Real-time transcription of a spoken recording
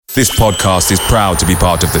This podcast is proud to be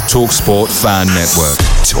part of the TalkSport Fan Network.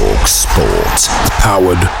 TalkSport.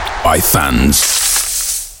 Powered by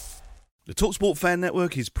fans. The TalkSport Fan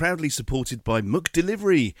Network is proudly supported by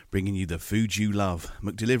McDelivery, bringing you the food you love.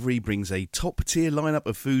 McDelivery brings a top-tier lineup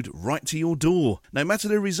of food right to your door. No matter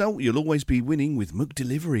the result, you'll always be winning with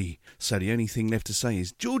McDelivery. So the only thing left to say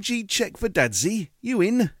is, Georgie, check for Dadsy. You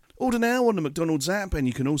in? Order now on the McDonald's app, and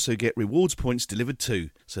you can also get rewards points delivered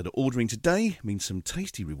too. So that ordering today means some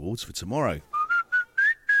tasty rewards for tomorrow.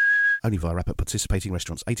 Only via app at participating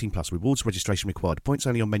restaurants. 18 plus. Rewards registration required. Points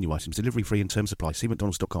only on menu items. Delivery free and terms apply. See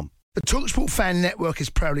mcdonalds.com. The TalkSport Fan Network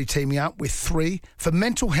is proudly teaming up with 3 for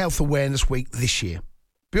Mental Health Awareness Week this year.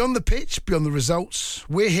 Beyond the pitch, beyond the results,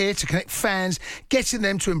 we're here to connect fans, getting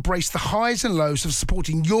them to embrace the highs and lows of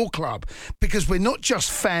supporting your club, because we're not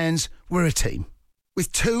just fans, we're a team.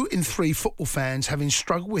 With 2 in 3 football fans having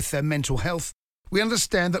struggled with their mental health, we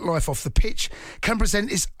understand that life off the pitch can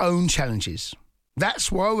present its own challenges. That's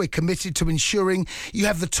why we're committed to ensuring you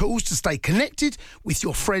have the tools to stay connected with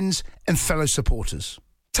your friends and fellow supporters.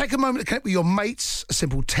 Take a moment to connect with your mates. A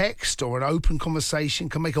simple text or an open conversation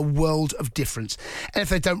can make a world of difference. And if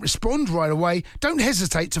they don't respond right away, don't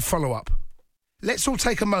hesitate to follow up. Let's all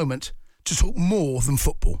take a moment to talk more than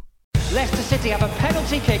football. Leicester City have a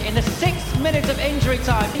penalty kick in the 6th minute of injury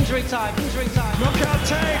time. Knockout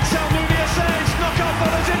takes, Almunia saves, knockout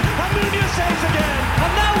follows in, Almunia saves again.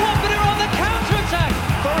 And now Watford are on the counter-attack.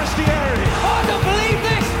 Forestieri. Oh, I don't believe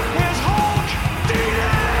this. Here's Hulk.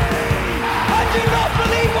 Deeney. I do not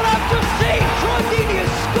believe what I've just seen. Troy Deeney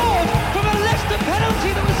has scored from a Leicester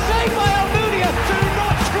penalty that was saved by Almunia. Do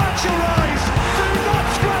not scratch your eyes. Do not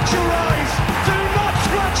scratch your eyes. Do not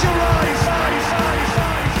scratch your eyes.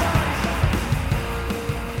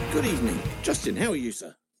 Good evening. Justin, how are you,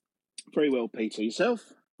 sir? Very well, Peter.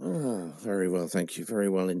 Yourself? Oh, very well, thank you. Very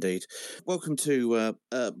well indeed. Welcome to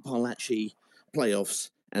Parlaci playoffs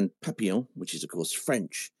and Papillon, which is, of course,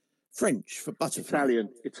 French. French for butterfly.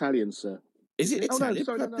 Italian, sir. Is it Italian?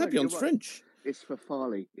 Oh, no, sorry, no, Papillon's you're right. French. It's for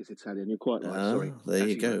Farley. It's Italian. You're quite right. Sorry. There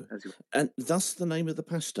you go. And thus the name of the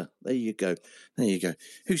pasta. There you go. There you go.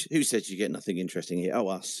 Who said you get nothing interesting here? Oh,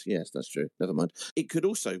 us. Yes, that's true. Never mind. It could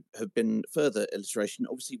also have been further illustration,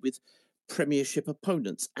 obviously, with Premiership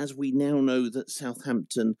opponents, as we now know that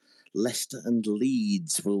Southampton, Leicester and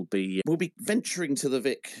Leeds will be venturing to the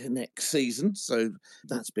Vic next season, so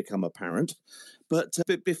that's become apparent. But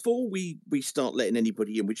before we start letting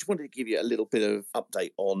anybody in, we just wanted to give you a little bit of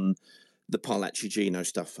update on the Parlaci Gino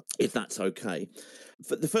stuff, if that's okay.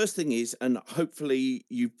 But the first thing is, and hopefully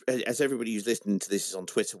you, as everybody who's listening to this is on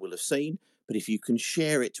Twitter will have seen, but if you can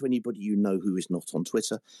share it to anybody you know who is not on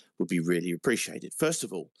Twitter, would be really appreciated. First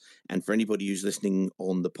of all, and for anybody who's listening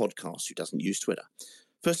on the podcast who doesn't use Twitter,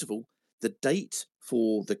 first of all, the date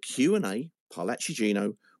for the Q&A, Parlaci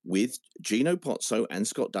Gino, with Gino Pozzo and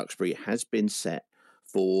Scott Duxbury has been set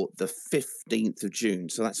for the 15th of June.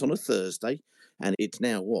 So that's on a Thursday, and it's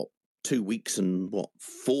now, 2 weeks and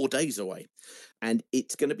 4 days away. And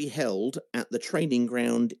it's going to be held at the training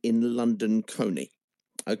ground in London, Coney.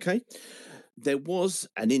 Okay? There was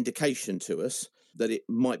an indication to us that it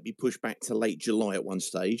might be pushed back to late July at one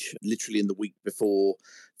stage, literally in the week before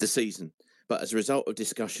the season. But as a result of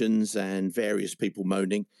discussions and various people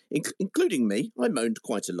moaning, including me, I moaned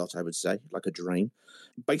quite a lot, I would say, like a drain.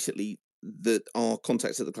 Basically, our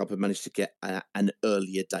contacts at the club have managed to get an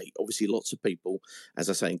earlier date. Obviously, lots of people, as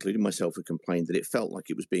I say, including myself, have complained that it felt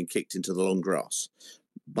like it was being kicked into the long grass.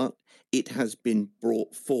 But it has been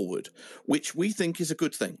brought forward, which we think is a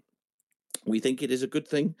good thing. We think it is a good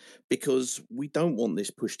thing because we don't want this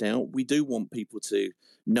pushed out. We do want people to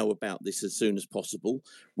know about this as soon as possible.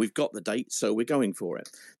 We've got the date, so we're going for it.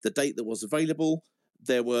 The date that was available,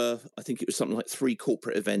 there were, I think it was something like 3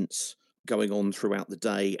 corporate events going on throughout the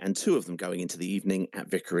day and 2 of them going into the evening at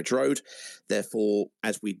Vicarage Road. Therefore,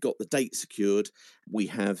 as we've got the date secured, we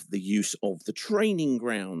have the use of the training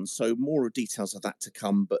ground. So more details of that to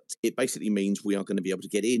come, but it basically means we are going to be able to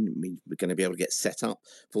get in, it means we're going to be able to get set up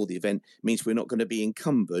for the event, it means we're not going to be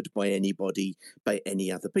encumbered by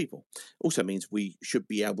any other people. Also means we should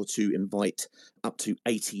be able to invite up to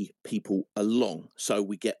 80 people along, so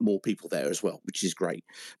we get more people there as well, which is great.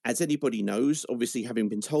 As anybody knows, obviously having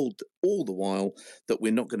been told all the while that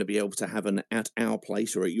we're not going to be able to have an at our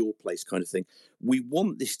place or at your place kind of thing, we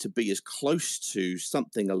want this to be as close to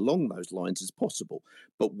something along those lines as possible.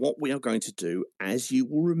 But what we are going to do, as you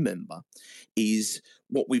will remember, is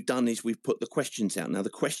what we've done is we've put the questions out. Now, the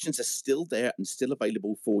questions are still there and still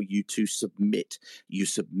available for you to submit. You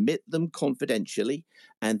submit them confidentially,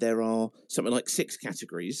 and there are something like 6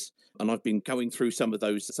 categories. And I've been going through some of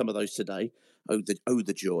those today. Oh,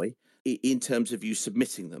 the joy. in terms of you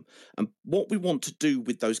submitting them. And what we want to do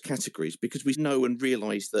with those categories, because we know and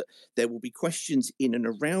realise that there will be questions in and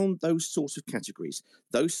around those sorts of categories,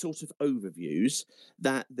 those sort of overviews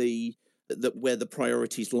that where the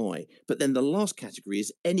priorities lie. But then the last category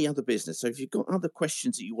is any other business. So if you've got other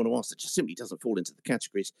questions that you want to ask that just simply doesn't fall into the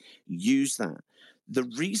categories, use that. The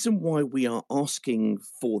reason why we are asking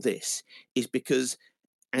for this is because,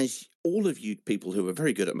 as all of you people who are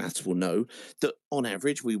very good at maths will know, that on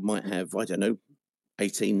average we might have,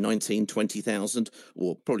 18, 19, 20,000,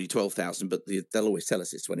 or probably 12,000, but they'll always tell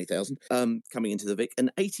us it's 20,000 coming into the Vic,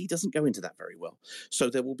 and 80 doesn't go into that very well. So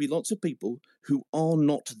there will be lots of people who are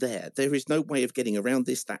not there. There is no way of getting around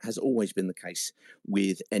this. That has always been the case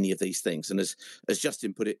with any of these things. And as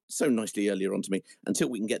Justin put it so nicely earlier on to me, until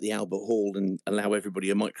we can get the Albert Hall and allow everybody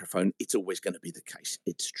a microphone, it's always going to be the case.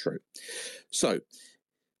 It's true. So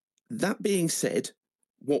that being said,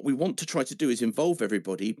 what we want to try to do is involve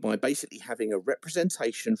everybody by basically having a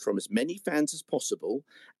representation from as many fans as possible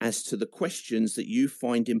as to the questions that you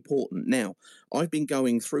find important. Now, I've been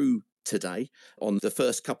going through today on the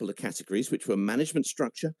first couple of categories, which were management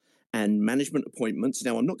structure and management appointments.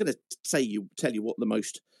 Now, I'm not going to tell you what the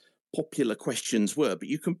most popular questions were, but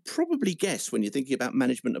you can probably guess when you're thinking about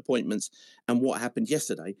management appointments and what happened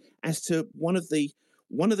yesterday as to one of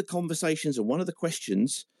the conversations and one of the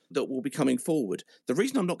questions that will be coming forward. The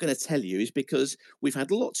reason I'm not going to tell you is because we've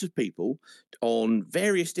had lots of people on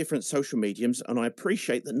various different social mediums, and I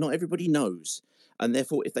appreciate that not everybody knows. And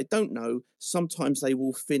therefore, if they don't know, sometimes they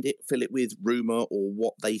will fill it with rumour or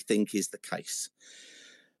what they think is the case.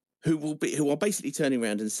 Who are basically turning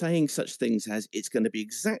around and saying such things as it's going to be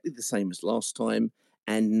exactly the same as last time,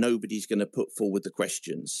 and nobody's going to put forward the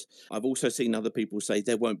questions. I've also seen other people say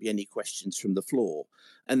there won't be any questions from the floor.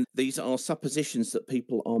 And these are suppositions that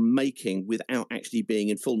people are making without actually being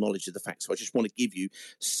in full knowledge of the facts. So I just want to give you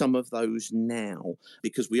some of those now,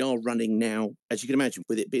 because we are running now, as you can imagine,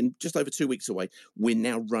 with it being just over 2 weeks away, we're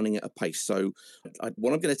now running at a pace. So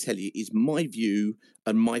what I'm going to tell you is my view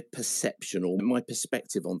and my perception or my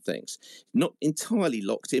perspective on things. Not entirely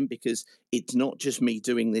locked in, because it's not just me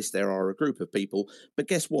doing this. There are a group of people. But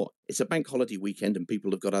guess what? It's a bank holiday weekend and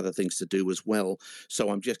people have got other things to do as well. So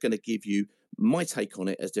I'm just going to give you my take on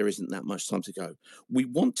it, as there isn't that much time to go. We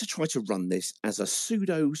want to try to run this as a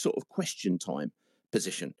pseudo sort of question time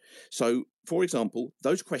position. So, for example,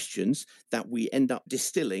 those questions that we end up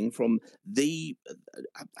distilling from the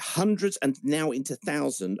hundreds and now into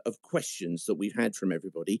thousands of questions that we've had from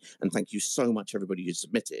everybody, and thank you so much everybody who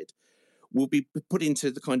submitted, will be put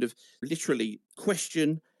into the kind of literally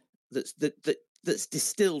question that's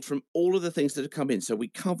distilled from all of the things that have come in. So we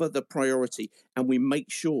cover the priority and we make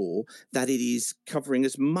sure that it is covering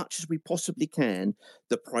as much as we possibly can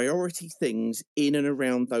the priority things in and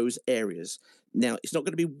around those areas. Now, it's not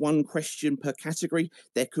going to be one question per category.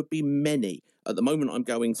 There could be many. At the moment, I'm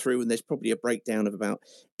going through, and there's probably a breakdown of about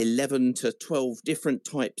 11 to 12 different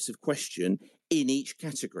types of question in each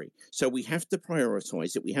category. So we have to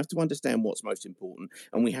prioritize it. We have to understand what's most important,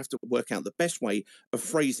 and we have to work out the best way of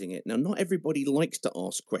phrasing it. Now, not everybody likes to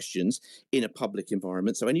ask questions in a public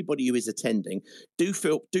environment. So anybody who is attending, do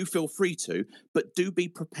feel free to, but do be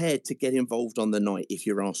prepared to get involved on the night if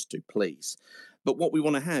you're asked to, please. But what we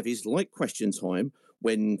want to have is like question time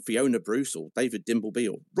when Fiona Bruce or David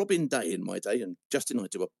Dimbleby or Robin Day in my day, and Justin and I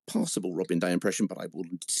do a passable Robin Day impression, but I will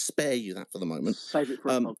spare you that for the moment. Save it for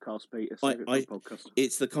a podcast, Peter. Save it for a podcast.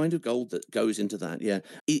 It's the kind of gold that goes into that, yeah.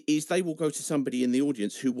 Is they will go to somebody in the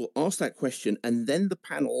audience who will ask that question, and then the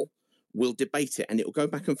panel will debate it, and it will go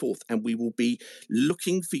back and forth, and we will be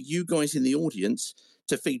looking for you guys in the audience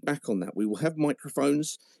to feed back on that. We will have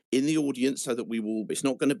microphones in the audience so that it's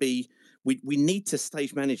not going to be, we need to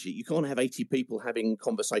stage manage it. You can't have 80 people having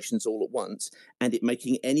conversations all at once and it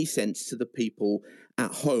making any sense to the people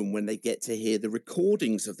at home when they get to hear the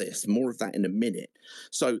recordings of this. More of that in a minute.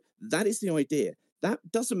 So that is the idea. That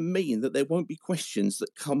doesn't mean that there won't be questions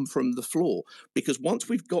that come from the floor, because once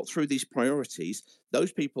we've got through these priorities,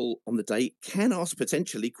 those people on the day can ask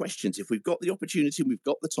potentially questions. If we've got the opportunity and we've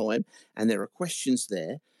got the time and there are questions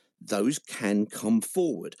there, those can come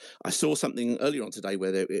forward. I saw something earlier on today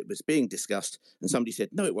where it was being discussed and somebody said,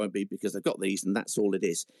 no, it won't be because they've got these and that's all it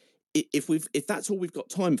is. If that's all we've got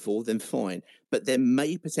time for, then fine. But there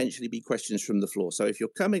may potentially be questions from the floor. So if you're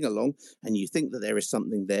coming along and you think that there is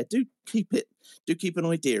something there, do keep an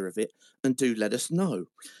idea of it and do let us know.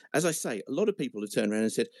 As I say, a lot of people have turned around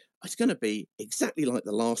and said, it's going to be exactly like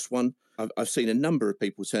the last one. I've seen a number of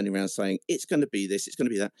people turning around saying, it's going to be this, it's going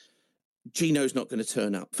to be that. Gino's not going to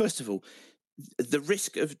turn up. First of all, the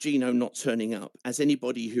risk of Gino not turning up, as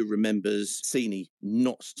anybody who remembers Cini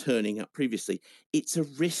not turning up previously, it's a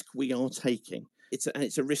risk we are taking.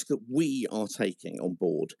 It's a risk that we are taking on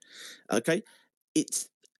board. Okay,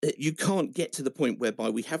 you can't get to the point whereby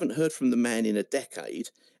we haven't heard from the man in a decade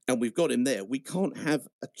and we've got him there. We can't have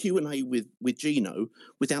a Q&A with Gino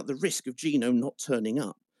without the risk of Gino not turning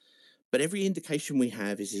up. But every indication we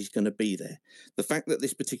have is he's going to be there. The fact that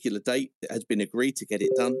this particular date has been agreed to get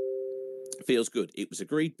it done feels good. It was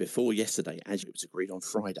agreed before yesterday, as it was agreed on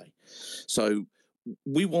Friday. So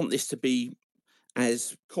we want this to be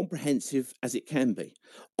as comprehensive as it can be.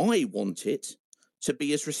 I want it to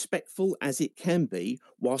be as respectful as it can be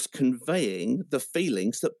whilst conveying the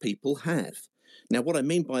feelings that people have. Now, what I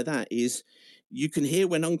mean by that is you can hear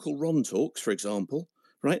when Uncle Ron talks, for example,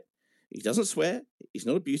 right? He doesn't swear, he's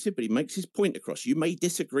not abusive, but he makes his point across. You may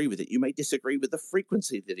disagree with it. You may disagree with the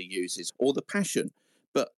frequency that he uses or the passion,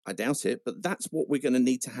 but I doubt it. But that's what we're going to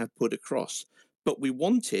need to have put across. But we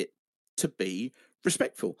want it to be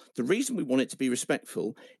respectful. The reason we want it to be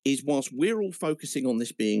respectful is whilst we're all focusing on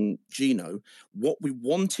this being Gino, what we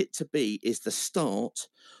want it to be is the start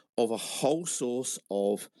of a whole source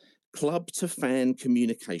of club to fan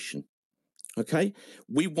communication. Okay?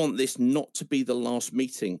 We want this not to be the last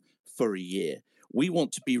meeting for a year. We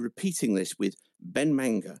want to be repeating this with Ben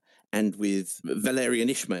Manga and with Valerian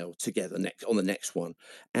Ishmael together on the next one.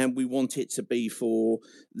 And we want it to be for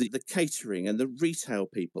the catering and the retail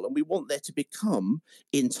people. And we want there to become,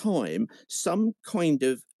 in time, some kind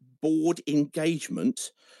of board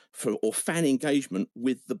engagement or fan engagement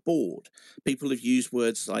with the board. People have used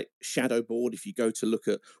words like shadow board. If you go to look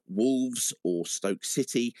at Wolves or Stoke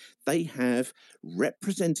City, they have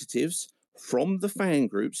representatives from the fan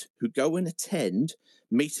groups who go and attend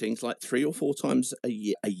meetings like 3 or 4 times a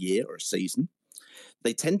year or a season.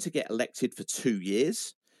 They tend to get elected for 2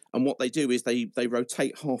 years. And what they do is they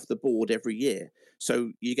rotate half the board every year.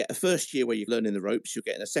 So you get a first year where you're learning the ropes. You'll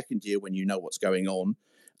get in a second year when you know what's going on.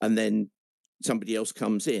 And then somebody else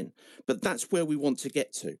comes in. But that's where we want to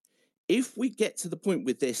get to. If we get to the point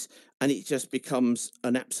with this and it just becomes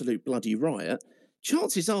an absolute bloody riot,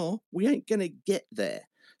 chances are we ain't going to get there.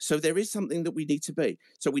 So there is something that we need to be.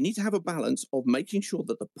 So we need to have a balance of making sure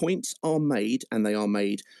that the points are made and they are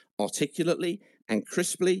made articulately and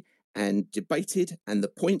crisply and debated, and the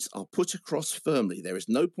points are put across firmly. There is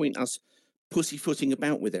no point us pussyfooting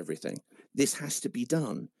about with everything. This has to be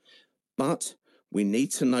done. But we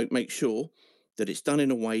need to make sure that it's done in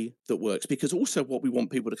a way that works, because also what we want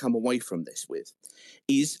people to come away from this with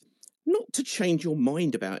is not to change your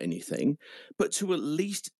mind about anything, but to at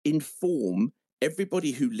least inform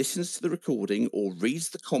everybody who listens to the recording or reads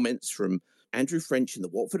the comments from Andrew French in the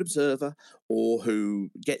Watford Observer, or who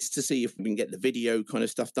gets to see if we can get the video kind of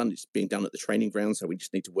stuff done. It's being done at the training ground, so we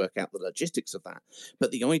just need to work out the logistics of that.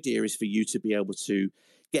 But the idea is for you to be able to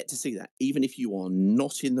get to see that, even if you are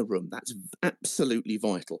not in the room. That's absolutely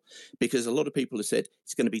vital, because a lot of people have said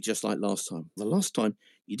it's going to be just like last time. The last time,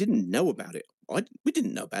 you didn't know about it. We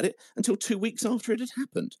didn't know about it until 2 weeks after it had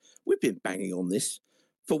happened. We've been banging on this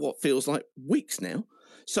for what feels like weeks now.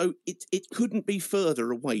 So it couldn't be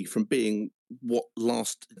further away from being what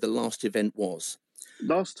the last event was.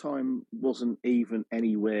 Last time wasn't even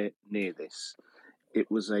anywhere near this. It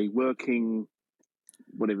was a working,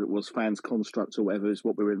 whatever it was, fans construct or whatever is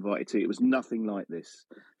what we were invited to. It was nothing like this.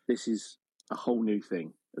 This is a whole new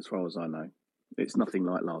thing, as far as I know. It's nothing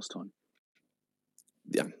like last time.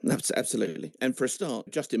 Yeah, absolutely. And for a start,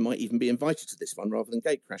 Justin might even be invited to this one rather than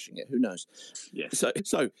gate crashing it. Who knows? Yes.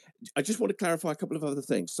 So I just want to clarify a couple of other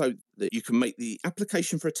things. So that you can make the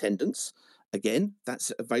application for attendance. Again,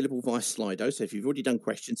 that's available via Slido. So if you've already done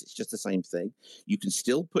questions, it's just the same thing. You can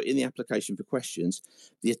still put in the application for questions.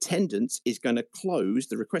 The attendance is going to close.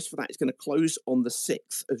 The request for that is going to close on the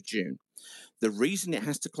 6th of June. The reason it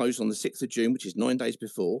has to close on the 6th of June, which is 9 days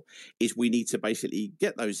before, is we need to basically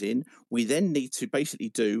get those in. We then need to basically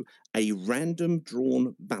do a random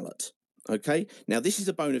drawn ballot. Okay, now this is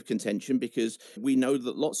a bone of contention because we know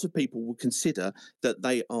that lots of people will consider that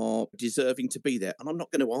they are deserving to be there. And I'm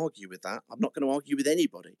not going to argue with that. I'm not going to argue with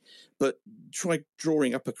anybody. But try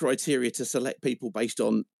drawing up a criteria to select people based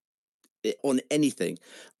on anything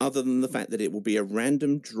other than the fact that it will be a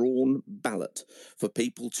random drawn ballot for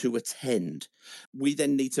people to attend. We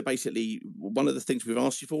then need to basically, one of the things we've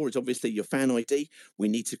asked you for is obviously your fan ID. We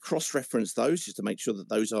need to cross-reference those just to make sure that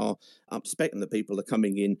those are up to spec and that people are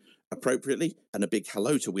coming in appropriately. And a big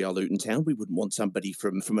hello to We Are Luton Town. We wouldn't want somebody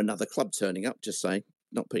from another club turning up, just saying.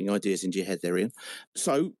 not putting ideas into your head there, Ian.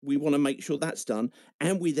 So we want to make sure that's done.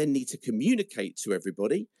 And we then need to communicate to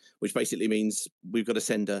everybody, which basically means we've got to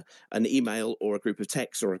send an email or a group of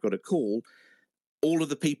texts, or I've got to call all of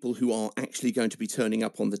the people who are actually going to be turning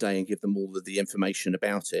up on the day and give them all of the information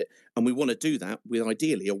about it. And we want to do that with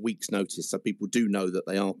ideally a week's notice, so people do know that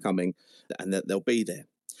they are coming and that they'll be there.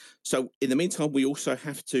 So in the meantime, we also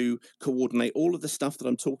have to coordinate all of the stuff that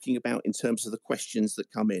I'm talking about in terms of the questions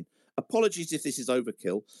that come in. Apologies if this is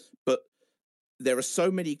overkill, but there are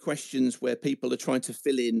so many questions where people are trying to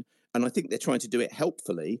fill in, and I think they're trying to do it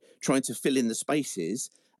helpfully, trying to fill in the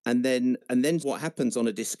spaces. And then what happens on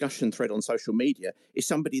a discussion thread on social media is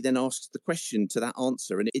somebody then asks the question to that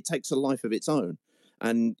answer, and it takes a life of its own.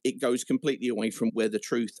 And it goes completely away from where the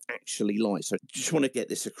truth actually lies. So I just want to get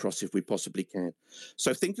this across if we possibly can.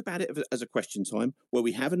 So think about it as a question time where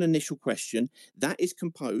we have an initial question that is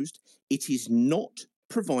composed. It is not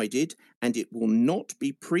provided and it will not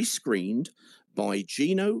be pre-screened by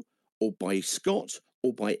Gino or by Scott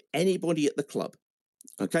or by anybody at the club.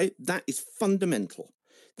 Okay, that is fundamental.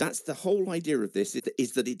 That's the whole idea of this,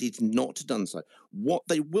 is that it is not done so. What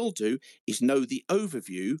they will do is know the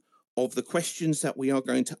overview of the questions that we are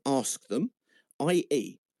going to ask them,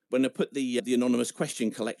 i.e., when I put the anonymous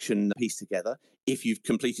question collection piece together, if you've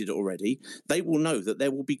completed it already, they will know that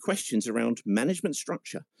there will be questions around management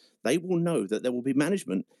structure. They will know that there will be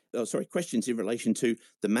questions in relation to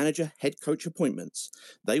the manager, head coach appointments.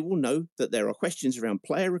 They will know that there are questions around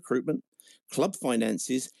player recruitment, club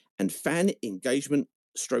finances, and fan engagement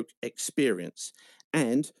 / experience.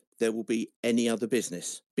 And there will be any other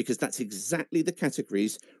business, because that's exactly the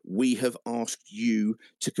categories we have asked you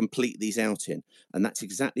to complete these out in. And that's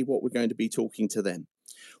exactly what we're going to be talking to them.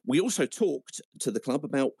 We also talked to the club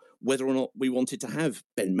about whether or not we wanted to have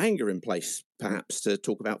Ben Manga in place, perhaps, to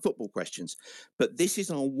talk about football questions. But this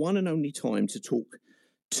is our one and only time to talk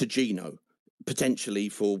to Gino, potentially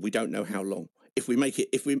for we don't know how long. If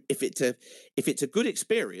it's a good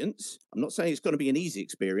experience, I'm not saying it's going to be an easy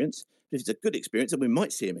experience. If it's a good experience, then we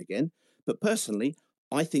might see him again. But personally,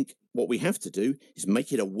 I think what we have to do is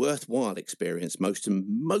make it a worthwhile experience, most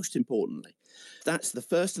importantly. That's the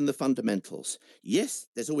first and the fundamentals. Yes,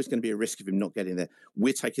 there's always going to be a risk of him not getting there.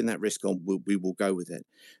 We're taking that risk on. We will go with it.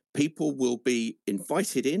 People will be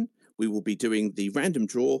invited in. We will be doing the random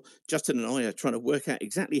draw. Justin and I are trying to work out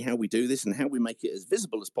exactly how we do this and how we make it as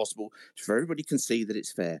visible as possible so everybody can see that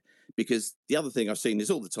it's fair. Because the other thing I've seen is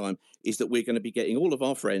all the time is that we're going to be getting all of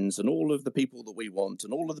our friends and all of the people that we want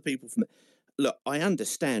and all of the people from... Look, I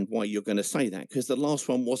understand why you're going to say that, because the last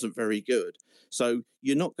one wasn't very good. So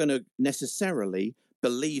you're not going to necessarily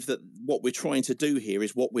believe that what we're trying to do here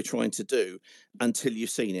is what we're trying to do until you've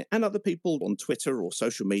seen it. And other people on Twitter or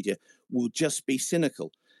social media will just be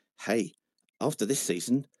cynical. Hey, after this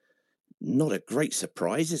season, not a great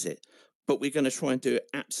surprise, is it? But we're going to try and do it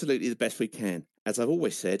absolutely the best we can. As I've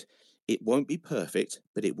always said, it won't be perfect,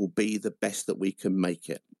 but it will be the best that we can make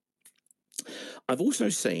it. I've also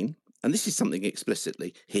seen, and this is something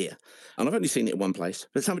explicitly here, and I've only seen it in one place,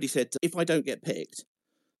 but somebody said, if I don't get picked,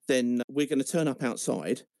 then we're going to turn up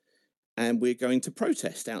outside and we're going to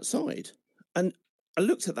protest outside. And I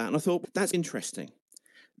looked at that and I thought, that's interesting.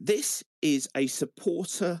 This is a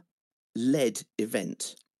supporter-led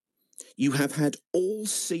event. You have had all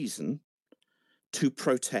season to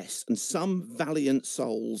protest, and some valiant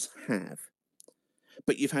souls have.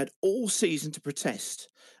 But you've had all season to protest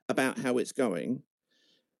about how it's going.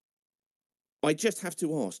 I just have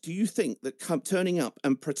to ask, do you think that turning up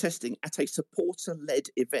and protesting at a supporter-led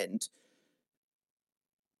event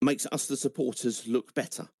makes us, the supporters, look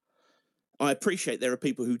better? I appreciate there are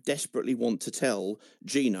people who desperately want to tell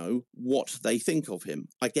Gino what they think of him.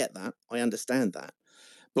 I get that. I understand that.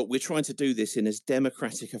 But we're trying to do this in as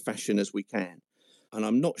democratic a fashion as we can. And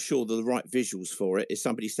I'm not sure the right visuals for it is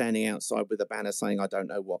somebody standing outside with a banner saying, I don't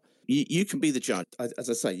know what. You can be the judge. As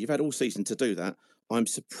I say, you've had all season to do that. I'm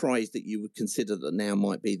surprised that you would consider that now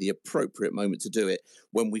might be the appropriate moment to do it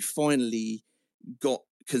when we finally got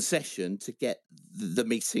concession to get the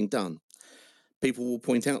meeting done. People will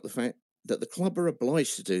point out the fact that the club are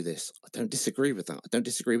obliged to do this. I don't disagree with that. I don't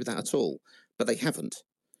disagree with that at all. But they haven't.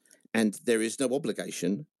 And there is no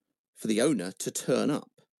obligation for the owner to turn up.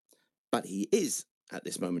 But he is at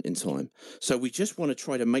this moment in time. So we just want to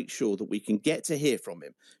try to make sure that we can get to hear from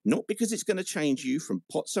him. Not because it's going to change you from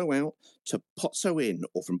Pozzo out to Pozzo in,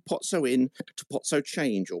 or from Pozzo in to Pozzo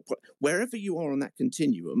change, or wherever you are on that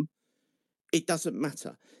continuum. It doesn't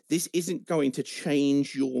matter. This isn't going to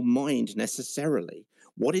change your mind necessarily.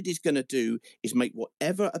 What it is going to do is make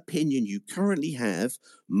whatever opinion you currently have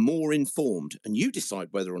more informed. And you decide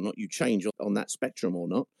whether or not you change on that spectrum or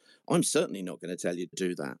not. I'm certainly not going to tell you to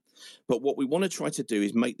do that. But what we want to try to do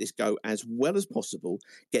is make this go as well as possible,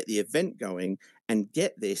 get the event going, and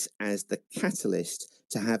get this as the catalyst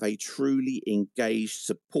to have a truly engaged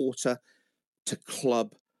supporter to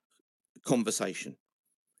club conversation.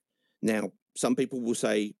 Now, some people will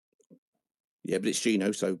say, yeah, but it's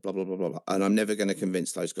Gino, so blah, blah, blah, blah, blah. And I'm never going to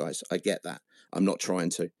convince those guys. I get that. I'm not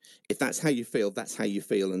trying to. If that's how you feel, that's how you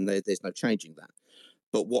feel, and there's no changing that.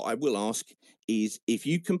 But what I will ask is if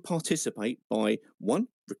you can participate by, one,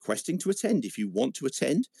 requesting to attend. If you want to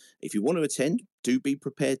attend, do be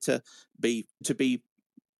prepared to be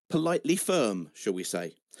politely firm, shall we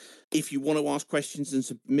say. If you want to ask questions and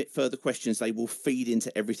submit further questions, they will feed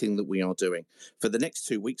into everything that we are doing. For the next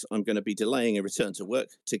 2 weeks, I'm going to be delaying a return to work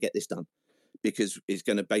to get this done, because it's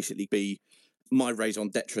going to basically be my raison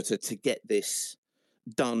d'etre to get this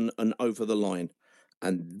done and over the line.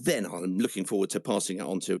 And then I'm looking forward to passing it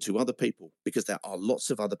on to other people, because there are lots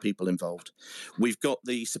of other people involved. We've got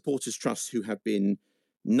the Supporters Trust, who have been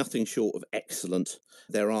nothing short of excellent.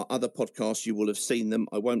 There are other podcasts, you will have seen them.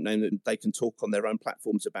 I won't name them. They can talk on their own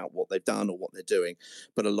platforms about what they've done or what they're doing.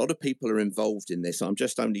 But a lot of people are involved in this. I'm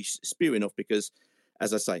just only spewing off because,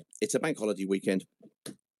 as I say, it's a bank holiday weekend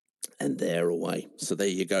and they're away. So there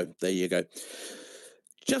you go.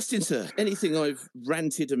 Justin, sir, anything I've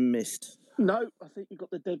ranted and missed? No, I think you've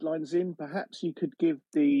got the deadlines in. Perhaps you could give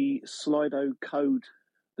the Slido code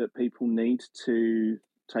that people need to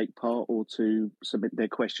take part or to submit their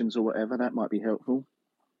questions or whatever. That might be helpful.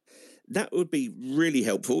 That would be really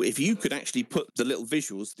helpful if you could actually put the little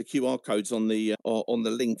visuals, the QR codes on the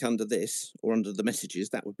link under this or under the messages.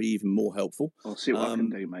 That would be even more helpful. I'll see what I can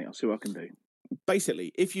do, mate. I'll see what I can do.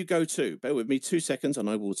 Basically, if you go to, bear with me 2 seconds and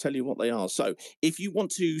I will tell you what they are. So if you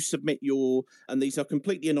want to submit and these are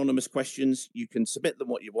completely anonymous questions, you can submit them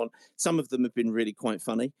what you want. Some of them have been really quite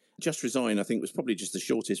funny. Just Resign, I think, was probably just the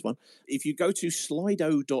shortest one. If you go to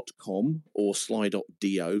slido.com or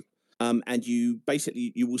slido.do, and you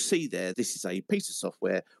will see there, this is a piece of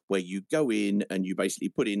software where you go in and you basically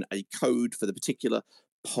put in a code for the particular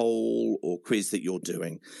poll or quiz that you're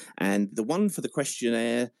doing. And the one for the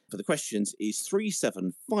questionnaire, for the questions, is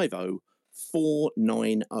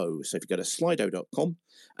 3750490. So if you go to slido.com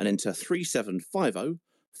and enter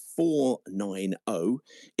 3750490,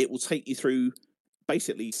 it will take you through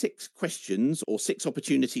basically 6 questions or 6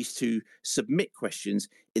 opportunities to submit questions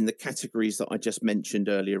in the categories that I just mentioned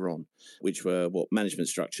earlier on, which were management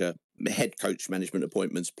structure, head coach management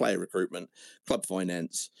appointments, player recruitment, club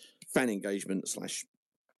finance, fan engagement /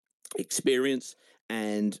 experience,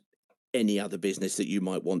 and any other business that you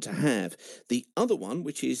might want to have. The other one,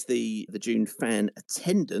 which is the June fan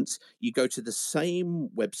attendance, you go to the same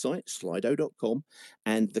website, slido.com,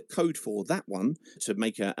 and the code for that one to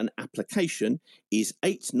make an application is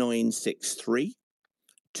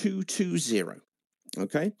 8963220.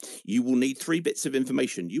 Okay, you will need 3 bits of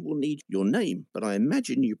information. You will need your name, but I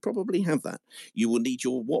imagine you probably have that. You will need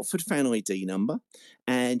your Watford fan ID number,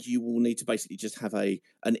 and you will need to basically just have an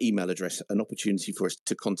email address, an opportunity for us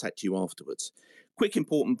to contact you afterwards. Quick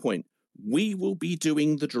important point, we will be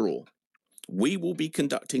doing the draw. We will be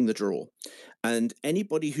conducting the draw, and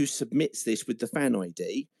anybody who submits this with the fan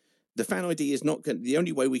ID is not going. The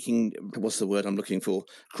only way we can, what's the word I'm looking for,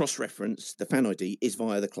 cross-reference the fan ID is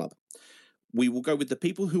via the club. We will go with the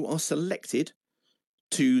people who are selected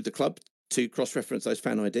to the club to cross-reference those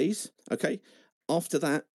fan IDs, okay? After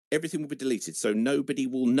that, everything will be deleted, so nobody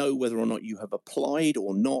will know whether or not you have applied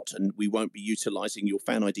or not, and we won't be utilising your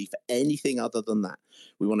fan ID for anything other than that.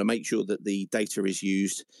 We want to make sure that the data is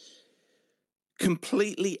used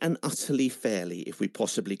completely and utterly fairly if we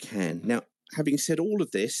possibly can. Now, having said all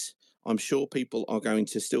of this, I'm sure people are going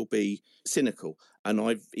to still be cynical. And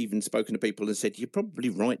I've even spoken to people and said, you're probably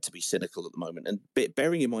right to be cynical at the moment. And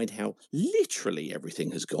bearing in mind how literally everything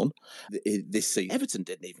has gone this season, Everton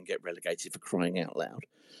didn't even get relegated, for crying out loud.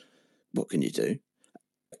 What can you do?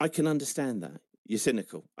 I can understand that. You're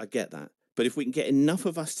cynical. I get that. But if we can get enough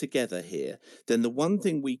of us together here, then the one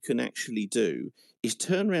thing we can actually do is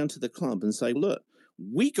turn around to the club and say, look,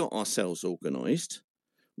 we got ourselves organised.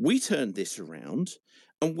 We turned this around.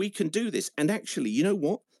 And we can do this. And actually, you know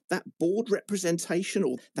what? That board representation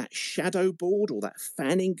or that shadow board or that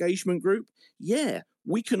fan engagement group, yeah,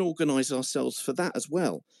 we can organise ourselves for that as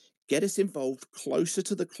well. Get us involved closer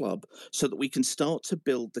to the club so that we can start to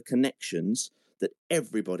build the connections that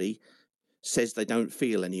everybody says they don't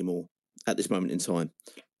feel anymore at this moment in time.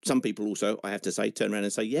 Some people also, I have to say, turn around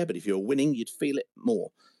and say, yeah, but if you're winning, you'd feel it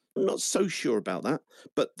more. I'm not so sure about that,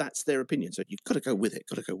 but that's their opinion. So you've got to go with it,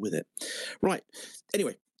 Right.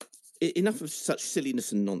 Anyway, enough of such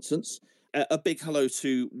silliness and nonsense. A big hello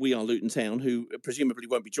to We Are Luton Town, who presumably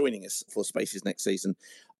won't be joining us for Spaces next season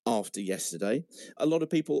after yesterday. A lot of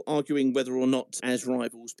people arguing whether or not, as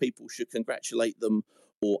rivals, people should congratulate them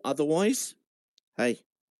or otherwise. Hey,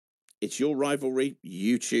 it's your rivalry.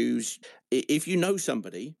 You choose. If you know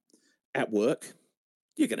somebody at work,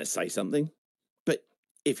 you're going to say something. But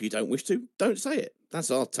if you don't wish to, don't say it.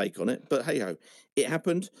 That's our take on it. But hey-ho, it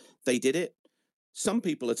happened. They did it. Some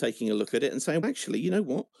people are taking a look at it and saying, actually, you know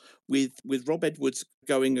what? With Rob Edwards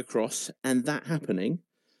going across and that happening,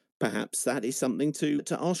 perhaps that is something to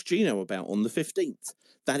ask Gino about on the 15th.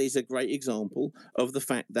 That is a great example of the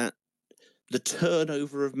fact that the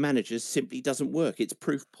turnover of managers simply doesn't work. It's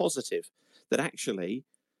proof positive that actually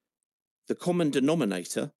the common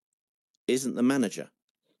denominator isn't the manager.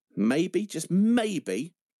 Maybe, just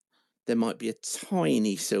maybe, there might be a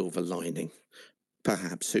tiny silver lining.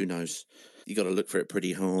 Perhaps, who knows? You got to look for it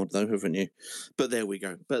pretty hard, though, haven't you? But there we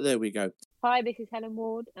go. Hi, this is Helen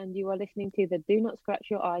Ward, and you are listening to the Do Not Scratch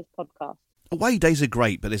Your Eyes podcast. Away days are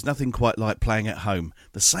great, but there's nothing quite like playing at home.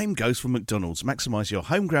 The same goes for McDonald's. Maximise your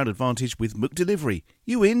home ground advantage with McDelivery.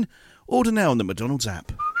 You in? Order now on the McDonald's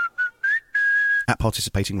app. At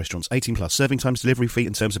participating restaurants, 18 plus. Serving times, delivery fee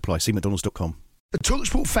and terms apply. See mcdonalds.com. The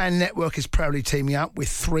TalkSport Fan Network is proudly teaming up with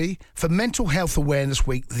 3 for Mental Health Awareness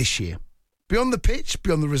Week this year. Beyond the pitch,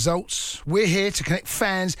 beyond the results, we're here to connect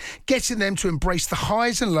fans, getting them to embrace the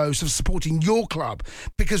highs and lows of supporting your club,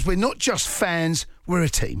 because we're not just fans, we're a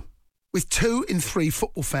team. With 2 in 3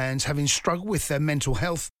 football fans having struggled with their mental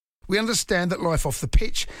health, we understand that life off the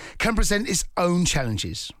pitch can present its own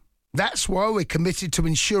challenges. That's why we're committed to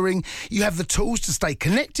ensuring you have the tools to stay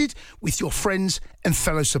connected with your friends and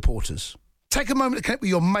fellow supporters. Take a moment to connect with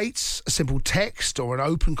your mates. A simple text or an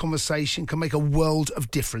open conversation can make a world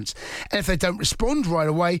of difference. And if they don't respond right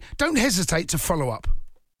away, don't hesitate to follow up.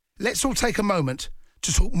 Let's all take a moment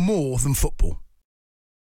to talk more than football.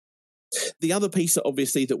 The other piece,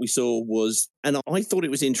 obviously, that we saw was, and I thought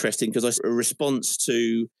it was interesting because I saw a response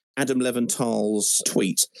to Adam Leventhal's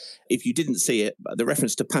tweet. If you didn't see it, the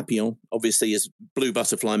reference to Papillon, obviously, is Blue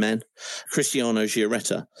Butterfly Man, Cristiano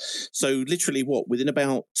Gioretta. So literally within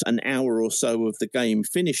about an hour or so of the game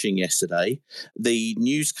finishing yesterday, the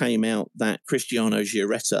news came out that Cristiano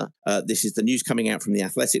Gioretta, this is the news coming out from The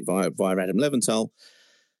Athletic via Adam Leventhal,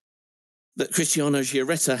 that Cristiano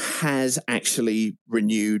Gioretta has actually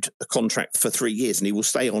renewed a contract for 3 years and he will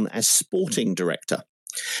stay on as sporting director,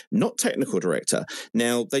 not technical director.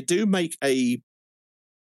 Now, they do make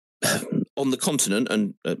on the continent,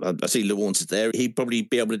 and I see Lewis is there, he'd probably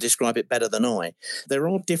be able to describe it better than I. There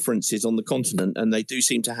are differences on the continent, and they do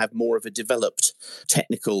seem to have more of a developed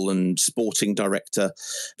technical and sporting director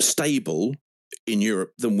stable in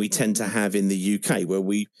Europe than we tend to have in the UK, where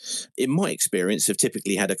we, in my experience, have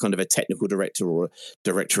typically had a kind of a technical director or a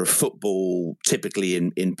director of football, typically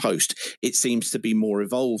in post. It seems to be more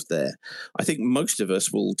evolved there. I think most of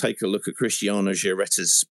us will take a look at Cristiano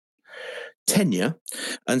Gioretta's tenure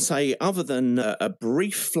and say, other than a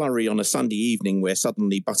brief flurry on a Sunday evening where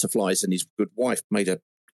suddenly Butterflies and his good wife made a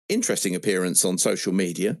interesting appearance on social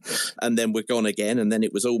media, and then we're gone again, and then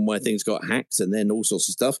it was all my things got hacked, and then all sorts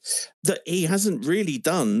of stuff, that he hasn't really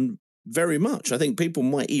done very much. I think people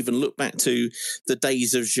might even look back to the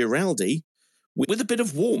days of Giraldi with a bit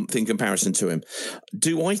of warmth in comparison to him.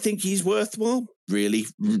 Do I think he's worthwhile? Really?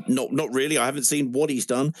 Not really. I haven't seen what he's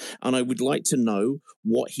done, and I would like to know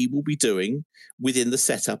what he will be doing within the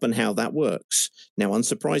setup and how that works. Now,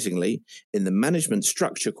 unsurprisingly, in the management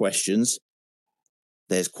structure questions,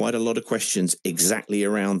 there's quite a lot of questions exactly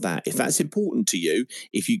around that. If that's important to you,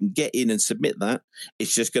 if you can get in and submit that,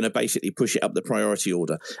 it's just going to basically push it up the priority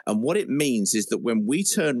order. And what it means is that when we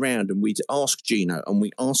turn around and we ask Gino and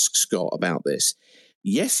we ask Scott about this,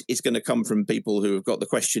 yes, it's going to come from people who have got the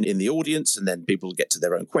question in the audience, and then people get to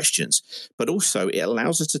their own questions. But also it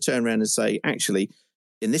allows us to turn around and say, actually,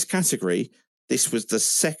 in this category, this was the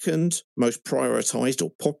second most prioritized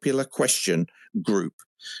or popular question group.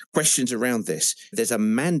 Questions around this. There's a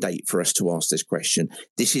mandate for us to ask this question.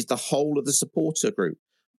 This is the whole of the supporter group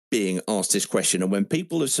being asked this question. And when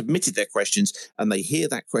people have submitted their questions and they hear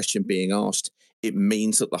that question being asked, it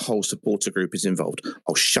means that the whole supporter group is involved.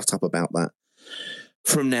 I'll shut up about that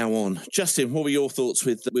from now on. Justin, what were your thoughts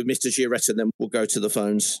with Mr. Gioretta? And then we'll go to the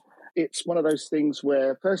phones. It's one of those things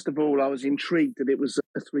where, first of all, I was intrigued that it was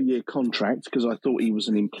a 3-year contract because I thought he was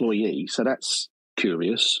an employee. So that's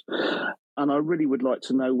curious. And I really would like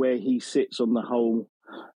to know where he sits on the whole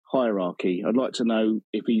hierarchy. I'd like to know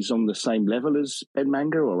if he's on the same level as Ben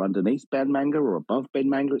Manga or underneath Ben Manga or above Ben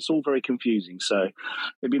Manga. It's all very confusing. So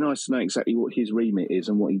it'd be nice to know exactly what his remit is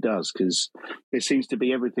and what he does, because there seems to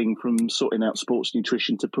be everything from sorting out sports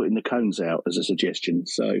nutrition to putting the cones out as a suggestion.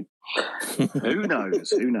 So who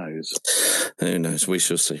knows? Who knows? Who knows? We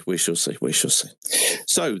shall see. We shall see. We shall see.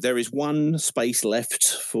 So there is one space left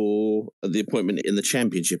for the appointment in the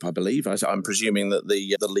Championship, I believe. I'm presuming that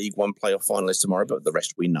the League One playoff final is tomorrow, but the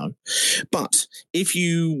rest we know. But if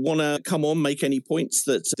you want to come on, make any points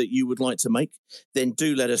that you would like to make, then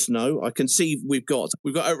do let us know. I can see we've got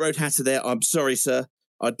Oak Road Hatter there. I'm sorry, sir.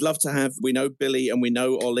 I'd love to have, we know Billy and we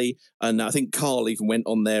know Ollie, and I think Carl even went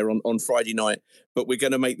on there on Friday night, but we're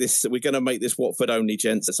going to make this Watford only,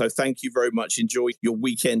 gents. So thank you very much. Enjoy your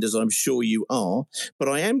weekend, as I'm sure you are. But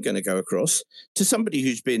I am going to go across to somebody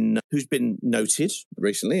who's been noted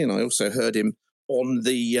recently, and I also heard him on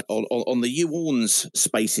the U Orns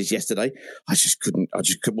spaces yesterday. I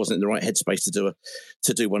wasn't in the right headspace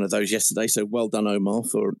to do one of those yesterday. So well done, Omar,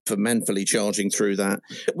 for manfully charging through that.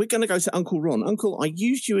 We're going to go to Uncle Ron. Uncle, I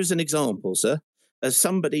used you as an example, sir, as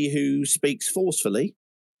somebody who speaks forcefully,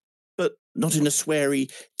 but not in a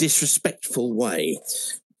sweary, disrespectful way.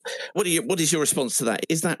 What is your response to that?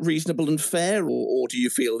 Is that reasonable and fair, or do you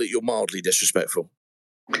feel that you're mildly disrespectful?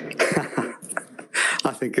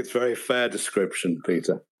 I think it's very fair description,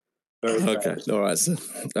 Peter. Okay. All right, sir.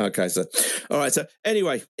 Okay, sir. All right, sir.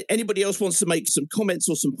 Anyway, anybody else wants to make some comments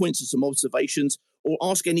or some points or some observations or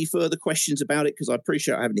ask any further questions about it? Because I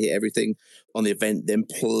appreciate I haven't hit everything on the event. Then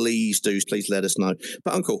please let us know.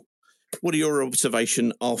 But Uncle, what are your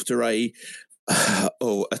observations after a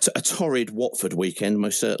torrid Watford weekend?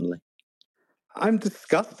 Most certainly. I'm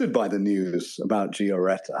disgusted by the news about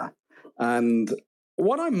Gioretta, and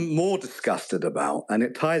what I'm more disgusted about, and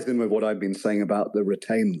it ties in with what I've been saying about the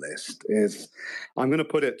retain list, is I'm going to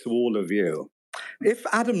put it to all of you. If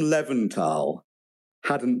Adam Leventhal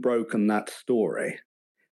hadn't broken that story,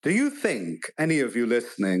 do you think, any of you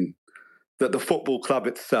listening, that the football club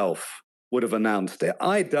itself would have announced it?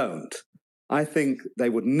 I don't. I think they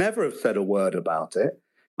would never have said a word about it.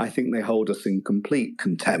 I think they hold us in complete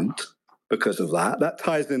contempt because of that. That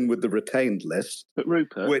ties in with the retained list. But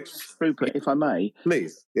Rupert, if I may,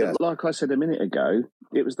 please, yes. Like I said a minute ago,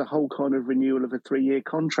 it was the whole kind of renewal of a 3-year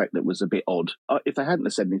contract that was a bit odd. If they hadn't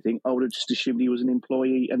have said anything, I would have just assumed he was an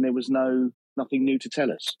employee and there was nothing new to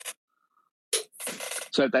tell us.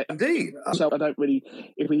 So indeed. So I don't really.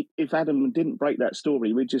 If Adam didn't break that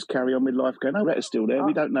story, we'd just carry on with life going, "Oh, that's still there.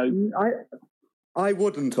 We don't know." I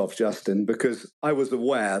wouldn't have, Justin, because I was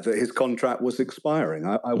aware that his contract was expiring.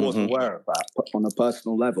 I was aware of that on a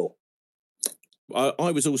personal level.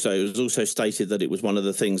 It was also stated that it was one of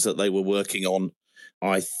the things that they were working on.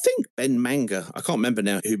 I think Ben Manga, I can't remember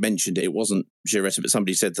now who mentioned it. It wasn't Gioretta, but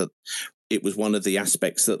somebody said that it was one of the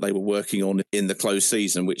aspects that they were working on in the closed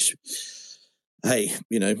season, which, hey,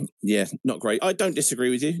 not great. I don't disagree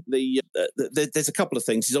with you. There's a couple of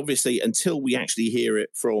things. Is obviously until we actually hear it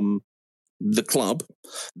from the club,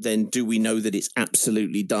 then do we know that it's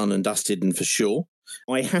absolutely done and dusted and for sure?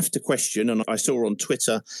 I have to question, and I saw on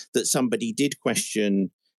Twitter that somebody did question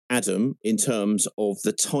Adam in terms of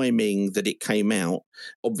the timing that it came out,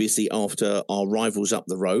 obviously after our rivals up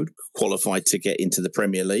the road qualified to get into the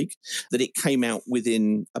Premier League, that it came out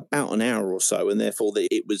within about an hour or so, and therefore that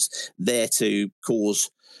it was there to cause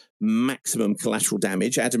maximum collateral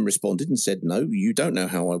damage. Adam responded and said, no, you don't know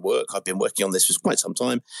how I work. I've been working on this for quite some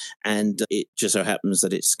time, and it just so happens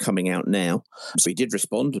that it's coming out now. So he did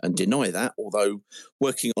respond and deny that, although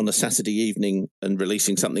working on a Saturday evening and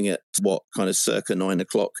releasing something at kind of circa 9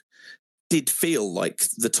 o'clock did feel like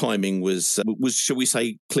the timing was shall we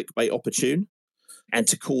say, clickbait opportune and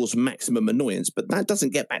to cause maximum annoyance. But that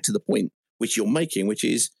doesn't get back to the point which you're making, which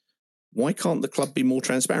is, why can't the club be more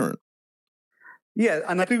transparent? Yeah,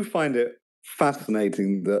 and I do find it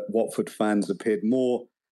fascinating that Watford fans appeared more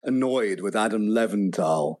annoyed with Adam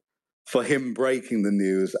Leventhal for him breaking the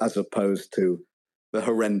news as opposed to the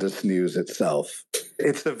horrendous news itself.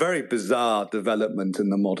 It's a very bizarre development in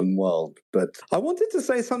the modern world. But I wanted to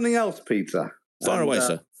say something else, Peter. Fire away,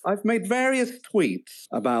 sir. I've made various tweets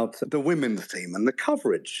about the women's team and the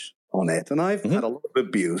coverage on it, and I've had a lot of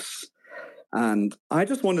abuse. And I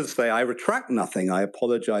just wanted to say I retract nothing. I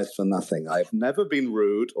apologize for nothing. I've never been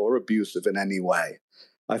rude or abusive in any way.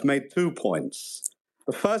 I've made 2 points.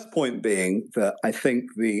 The first point being that I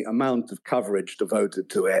think the amount of coverage devoted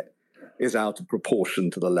to it is out of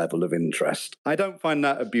proportion to the level of interest. I don't find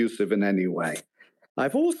that abusive in any way.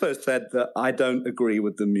 I've also said that I don't agree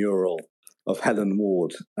with the mural of Helen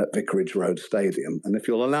Ward at Vicarage Road Stadium. And if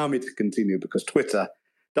you'll allow me to continue, because Twitter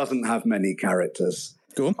doesn't have many characters,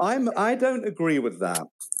 Go on. I don't agree with that,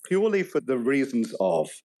 purely for the reasons of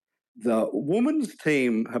the women's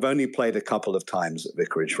team have only played a couple of times at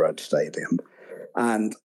Vicarage Road Stadium.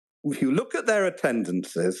 And if you look at their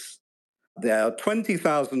attendances, there are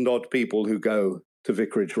 20,000 odd people who go to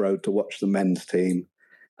Vicarage Road to watch the men's team,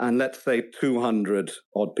 and let's say 200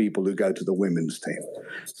 odd people who go to the women's team.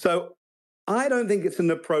 So I don't think it's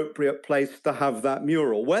an appropriate place to have that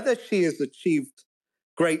mural. Whether she has achieved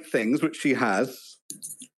great things, which she has,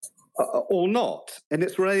 or not, and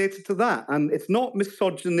it's related to that. And it's not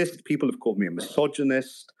misogynist. People have called me a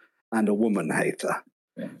misogynist and a woman hater.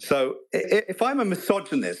 So if I'm a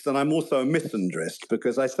misogynist, then I'm also a misandrist,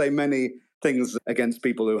 because I say many things against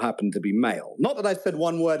people who happen to be male. Not that I've said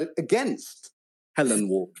one word against Helen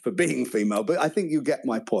Ward for being female, but I think you get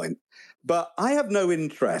my point. But I have no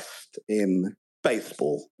interest in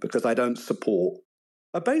baseball because I don't support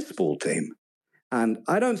a baseball team. And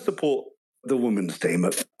I don't support the women's team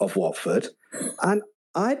of Watford. And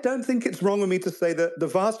I don't think it's wrong of me to say that the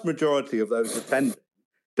vast majority of those attending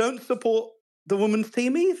don't support the women's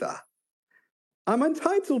team either. I'm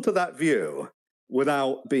entitled to that view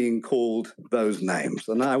without being called those names.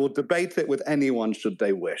 And I will debate it with anyone should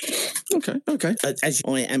they wish. Okay. As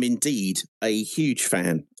I am indeed a huge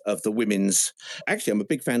fan of the women's... Actually, I'm a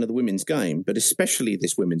big fan of the women's game, but especially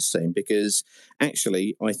this women's team, because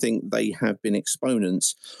actually I think they have been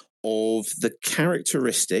exponents of the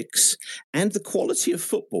characteristics and the quality of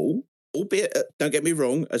football, albeit, don't get me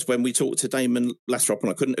wrong, as when we talked to Damon Lathrop,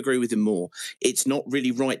 and I couldn't agree with him more, it's not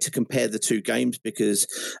really right to compare the two games because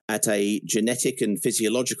at a genetic and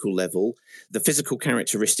physiological level, the physical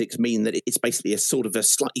characteristics mean that it's basically a sort of a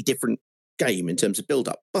slightly different game in terms of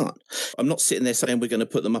build-up. But I'm not sitting there saying we're going to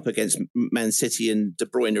put them up against Man City and De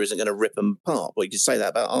Bruyne isn't going to rip them apart. Well, you can say that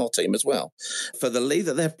about our team as well. For the league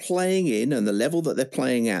that they're playing in and the level that they're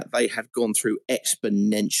playing at, they have gone through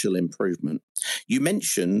exponential improvement. You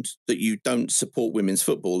mentioned that you don't support women's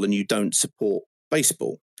football and you don't support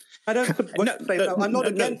baseball. I don't. I'm not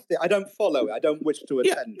against it. I don't follow it. I don't wish to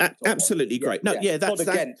attend. Yeah, absolutely great. That's not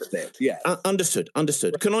against it. Yeah, understood.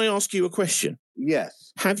 Can I ask you a question?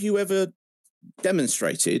 Yes. Have you ever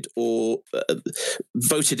demonstrated or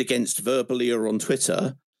voted against verbally or on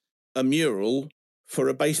Twitter a mural for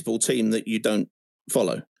a baseball team that you don't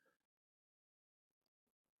follow?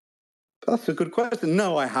 That's a good question.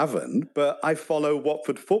 No, I haven't, but I follow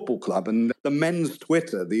Watford Football Club, and the men's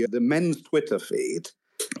Twitter, the men's Twitter feed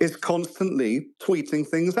is constantly tweeting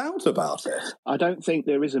things out about it. I don't think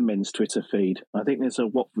there is a men's Twitter feed. I think there's a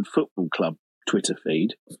Watford Football Club Twitter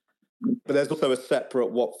feed. But there's also a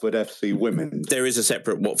separate Watford FC Women. There is a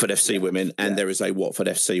separate Watford FC Women, and there is a Watford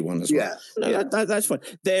FC one as well. That's fine.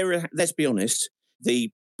 Let's be honest.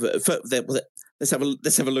 Let's have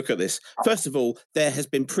a look at this. First of all, there has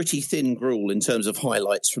been pretty thin gruel in terms of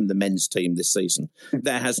highlights from the men's team this season.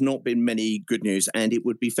 There has not been many good news, and it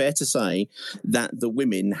would be fair to say that the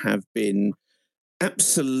women have been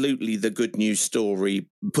absolutely the good news story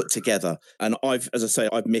put together. And I've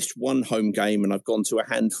missed one home game and I've gone to a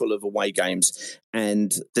handful of away games,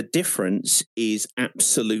 and the difference is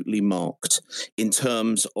absolutely marked in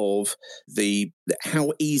terms of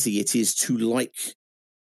how easy it is to like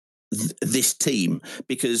this team,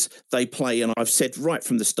 because they play, and I've said right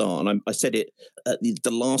from the start, and I said it at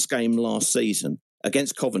the last game last season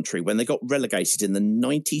against Coventry when they got relegated in the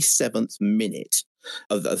 97th minute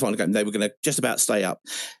of the final game. They were going to just about stay up.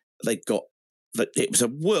 It was a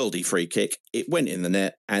worldy free kick. It went in the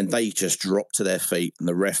net and they just dropped to their feet and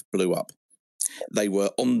the ref blew up. They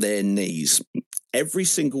were on their knees. Every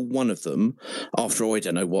single one of them, after,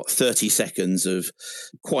 30 seconds of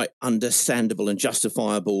quite understandable and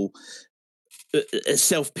justifiable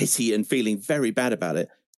self-pity and feeling very bad about it,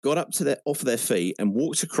 got up off their feet and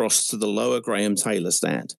walked across to the lower Graham Taylor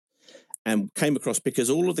stand and came across, because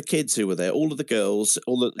all of the kids who were there, all of the girls,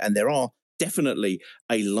 and there are definitely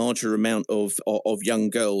a larger amount of young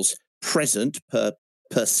girls present per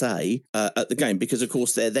se at the game, because of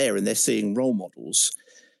course they're there and they're seeing role models.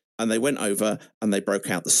 And they went over and they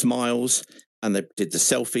broke out the smiles and they did the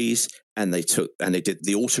selfies and they did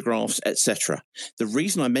the autographs, etc. The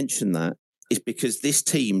reason I mention that is because this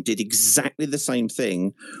team did exactly the same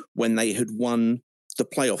thing when they had won the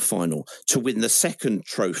playoff final to win the second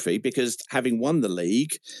trophy, because having won the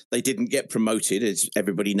league, they didn't get promoted. As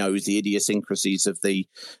everybody knows, the idiosyncrasies of the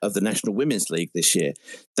National Women's League this year.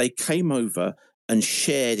 They came over and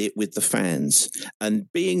shared it with the fans.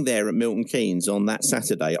 And being there at Milton Keynes on that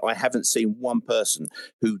Saturday, I haven't seen one person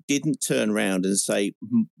who didn't turn around and say,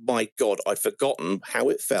 my God, I'd forgotten how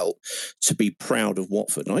it felt to be proud of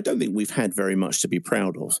Watford. And I don't think we've had very much to be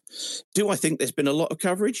proud of. Do I think there's been a lot of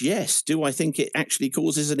coverage? Yes. Do I think it actually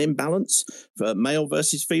causes an imbalance for male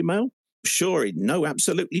versus female? Sure. No,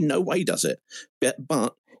 absolutely no way does it.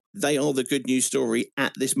 But they are the good news story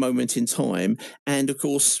at this moment in time. And of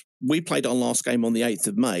course, we played our last game on the 8th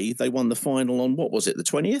of May. They won the final on, what was it, the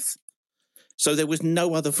 20th? So there was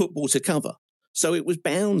no other football to cover. So it was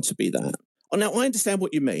bound to be that. Now, I understand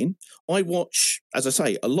what you mean. I watch, as I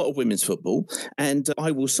say, a lot of women's football. And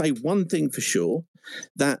I will say one thing for sure,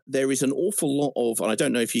 that there is an awful lot of, and I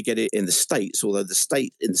don't know if you get it in the States, although in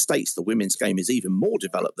the States, the women's game is even more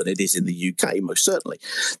developed than it is in the UK, most certainly.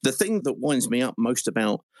 The thing that winds me up most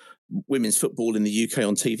about women's football in the UK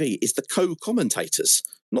on TV is the co-commentators,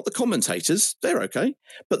 not the commentators, they're okay,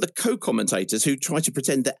 but the co-commentators who try to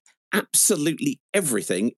pretend that absolutely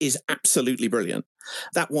everything is absolutely brilliant.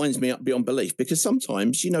 That winds me up beyond belief, because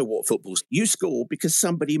sometimes, you know what, football's, you score because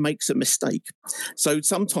somebody makes a mistake. So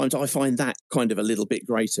sometimes I find that kind of a little bit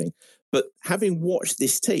grating. But having watched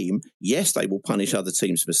this team, yes, they will punish other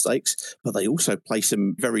teams' mistakes, but they also play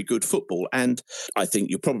some very good football. And I think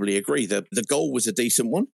you'll probably agree that the goal was a decent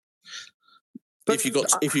one. But if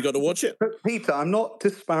you got to watch it. But Peter, I'm not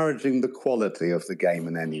disparaging the quality of the game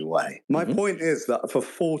in any way. My point is that for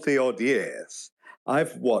 40 odd years,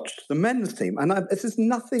 I've watched the men's team, and this is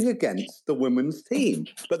nothing against the women's team,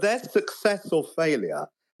 but their success or failure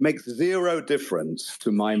makes zero difference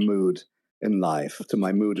to my mood in life,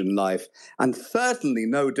 and certainly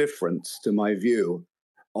no difference to my view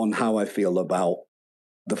on how I feel about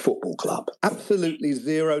the football club. Absolutely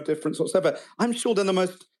zero difference whatsoever. I'm sure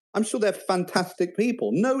they're fantastic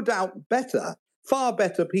people, no doubt far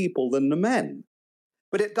better people than the men.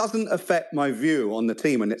 But it doesn't affect my view on the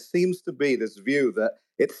team, and it seems to be this view that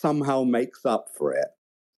it somehow makes up for it.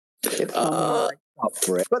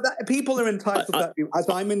 But people are entitled to that view, as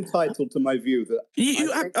I'm entitled to my view that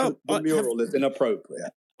the mural is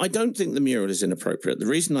inappropriate. I don't think the mural is inappropriate. The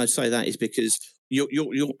reason I say that is because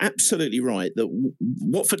you're absolutely right that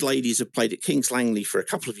Watford ladies have played at Kings Langley for a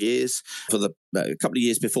couple of years. For a couple of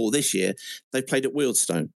years before this year, they played at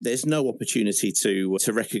Wealdstone. There's no opportunity to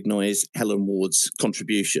recognise Helen Ward's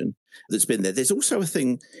contribution that's been there. There's also a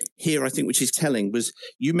thing here, I think, which is telling, was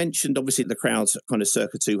you mentioned, obviously, the crowd's kind of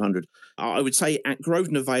circa 200. I would say at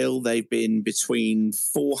Grosvenor Vale, they've been between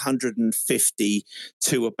 450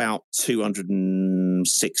 to about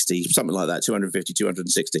 260, something like that, 250,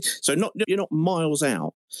 260. So you're not miles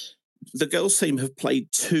out. The girls' team have played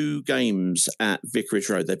 2 games at Vicarage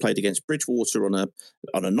Road. They played against Bridgewater on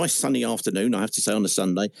a nice sunny afternoon, I have to say, on a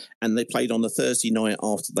Sunday, and they played on the Thursday night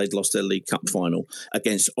after they'd lost their League Cup final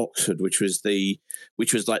against Oxford, which was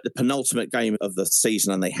like the penultimate game of the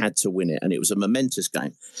season, and they had to win it, and it was a momentous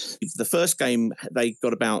game. The first game they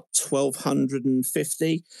got about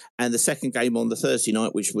 1,250, and the second game on the Thursday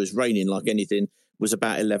night, which was raining like anything, was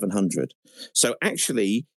about 1,100. So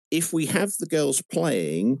actually, if we have the girls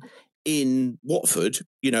playing in Watford,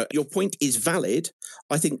 your point is valid.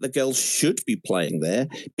 I think the girls should be playing there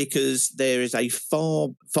because there is a far,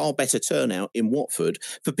 far better turnout in Watford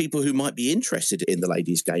for people who might be interested in the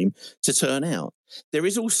ladies' game to turn out. There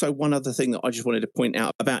is also one other thing that I just wanted to point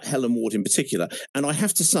out about Helen Ward in particular. And I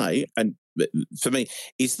have to say, and for me,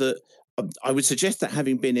 is that I would suggest that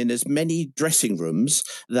having been in as many dressing rooms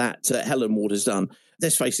that Helen Ward has done,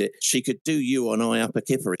 let's face it, she could do you and I up a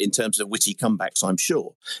kipper in terms of witty comebacks, I'm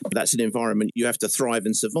sure. But that's an environment you have to thrive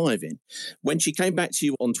and survive in. When she came back to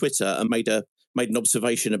you on Twitter and made an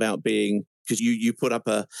observation about being, because you put up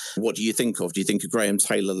what do you think of? Do you think of Graham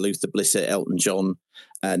Taylor, Luther Blissett, Elton John,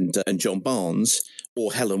 and John Barnes,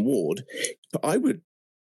 or Helen Ward? But I would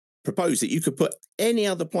propose that you could put any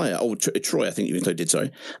other player, Troy, I think you included,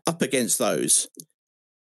 sorry, up against those.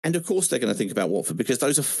 And of course they're going to think about Watford because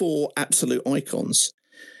those are 4 absolute icons.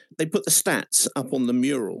 They put the stats up on the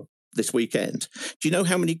mural this weekend. Do you know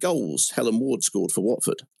how many goals Helen Ward scored for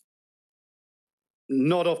Watford?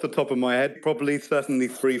 Not off the top of my head, certainly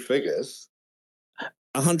 3 figures.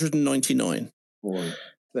 199. Boy.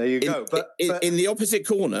 There you go. But in the opposite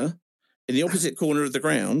corner of the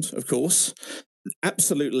ground, of course,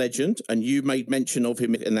 absolute legend, and you made mention of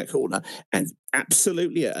him in that corner, and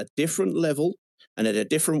absolutely at a different level and in a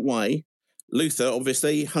different way, Luther,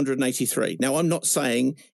 obviously, 183. Now, I'm not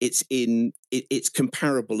saying it's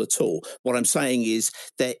comparable at all. What I'm saying is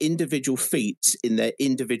their individual feats in their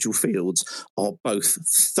individual fields are both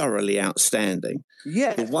thoroughly outstanding.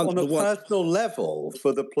 Yes, on a personal level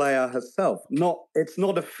for the player herself. It's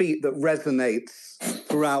not a feat that resonates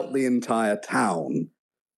throughout the entire town.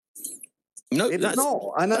 No, it's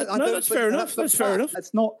not. That's fair enough. That's fair enough.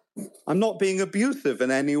 It's not. I'm not being abusive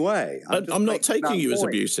in any way. I'm not taking you as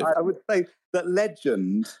abusive. I would say that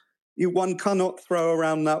legend, one cannot throw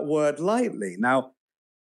around that word lightly. Now,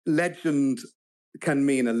 legend can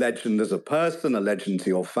mean a legend as a person, a legend to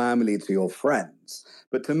your family, to your friends.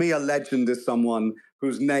 But to me, a legend is someone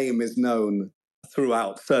whose name is known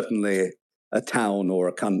throughout, certainly, a town or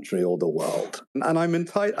a country or the world. And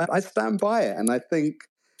I stand by it. And I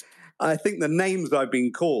think the names I've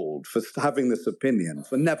been called for having this opinion,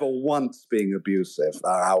 for never once being abusive,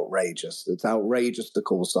 are outrageous. It's outrageous to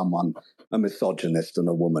call someone a misogynist and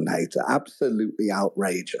a woman hater. Absolutely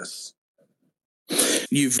outrageous.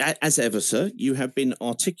 You've, as ever, sir, you have been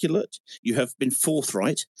articulate. You have been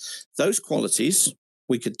forthright. Those qualities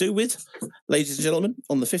we could do with, ladies and gentlemen,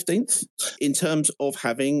 on the 15th, in terms of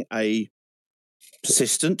having a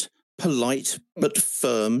persistent, polite, but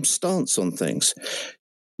firm stance on things.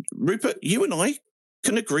 Rupert, you and I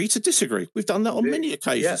can agree to disagree. We've done that on many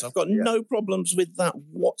occasions. Yes, I've got no problems with that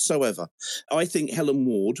whatsoever. I think Helen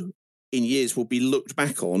Ward in years will be looked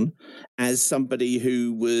back on as somebody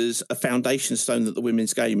who was a foundation stone that the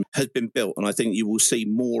women's game has been built. And I think you will see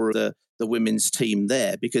more of the women's team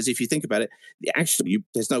there, because if you think about it, actually,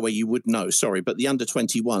 there's no way you would know, sorry, but the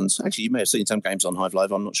under-21s, actually, you may have seen some games on Hive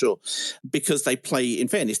Live, I'm not sure, because they play, in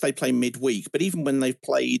fairness, they play midweek. But even when they've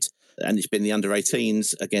played, and it's been the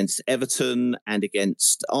under-18s against Everton and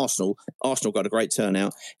against Arsenal. Arsenal got a great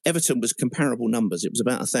turnout. Everton was comparable numbers. It was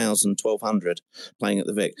about 1,000, 1,200 playing at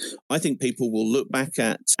the Vic. I think people will look back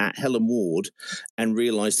at Helen Ward and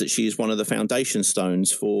realise that she is one of the foundation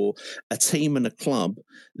stones for a team and a club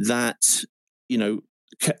that,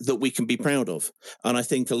 that we can be proud of. And I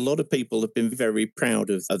think a lot of people have been very proud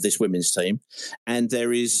of this women's team. And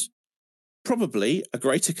there is probably a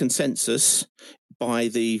greater consensus by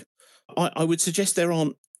I would suggest there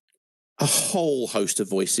aren't a whole host of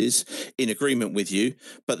voices in agreement with you,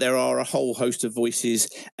 but there are a whole host of voices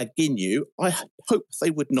against you. I hope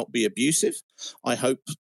they would not be abusive. I hope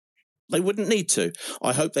they wouldn't need to.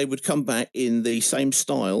 I hope they would come back in the same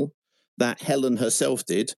style that Helen herself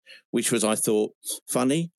did, which was, I thought,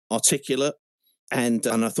 funny, articulate, and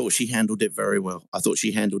I thought she handled it very well.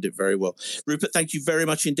 Rupert, thank you very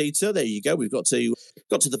much indeed, sir. There you go. We've got to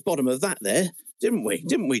the bottom of that there, didn't we?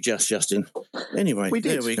 Didn't we, Justin? Anyway, we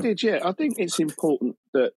did. Yeah. I think it's important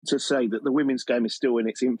to say that the women's game is still in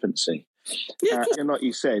its infancy. Yeah, and like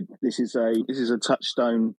you said, this is a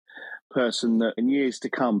touchstone person that in years to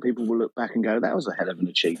come, people will look back and go, that was a hell of an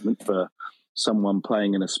achievement for someone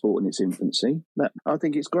playing in a sport in its infancy. I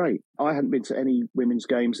think it's great. I hadn't been to any women's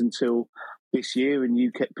games until this year, and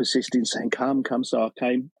you kept persisting, saying, come, so I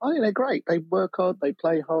came. I think they're great. They work hard, they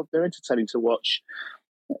play hard, they're entertaining to watch.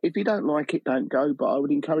 If you don't like it, don't go, but I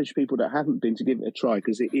would encourage people that haven't been to give it a try,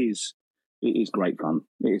 because it is great fun.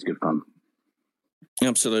 It is good fun.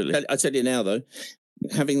 Absolutely. I tell you now, though,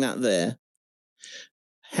 having that there,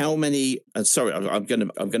 how many? Sorry, I'm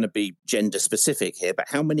going to be gender specific here, but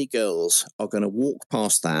how many girls are going to walk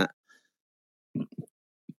past that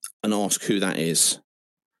and ask who that is?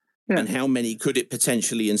 Yeah. And how many could it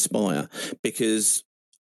potentially inspire? Because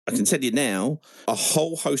I can tell you now, a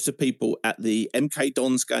whole host of people at the MK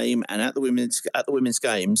Dons game and at the women's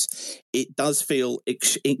games, it does feel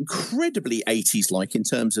incredibly 80s-like in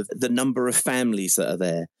terms of the number of families that are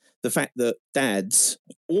there. The fact that dads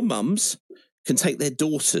or mums can take their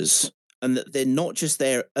daughters, and that they're not just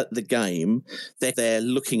there at the game, they're there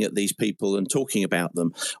looking at these people and talking about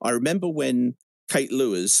them. I remember when Kate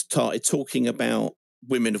Lewis started talking about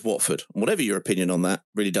women of Watford, and whatever your opinion on that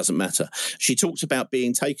really doesn't matter. She talked about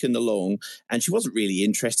being taken along, and she wasn't really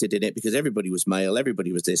interested in it because everybody was male,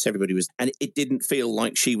 everybody was this, everybody was, and it didn't feel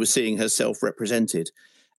like she was seeing herself represented.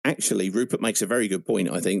 Actually, Rupert makes a very good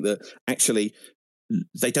point, I think, that actually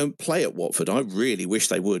they don't play at Watford. I really wish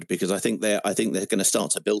they would, because I think they're going to start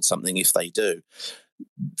to build something if they do.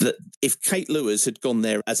 That if Kate Lewis had gone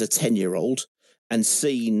there as a 10-year-old and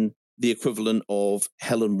seen the equivalent of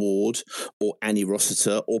Helen Ward or Annie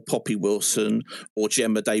Rossiter or Poppy Wilson or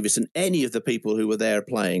Gemma Davis and any of the people who were there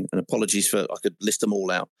playing, and apologies for, I could list them all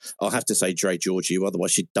out. I'll have to say Dre Georgiou,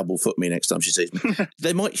 otherwise she'd double foot me next time she sees me.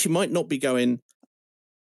 She might not be going,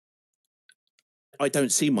 I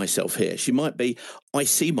don't see myself here. She might be, I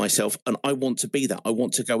see myself and I want to be that. I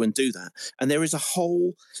want to go and do that. And there is a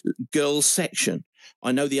whole girls section.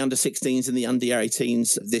 I know the under-16s and the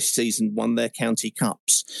under-18s this season won their county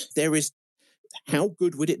cups. There is, how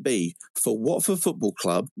good would it be for Watford Football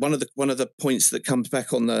Club? One of the points that comes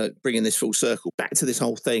back on the bringing this full circle back to this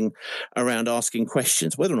whole thing around asking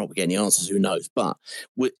questions, whether or not we get any answers, who knows? But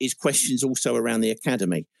is questions also around the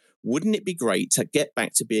academy? Wouldn't it be great to get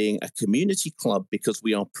back to being a community club because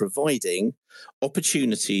we are providing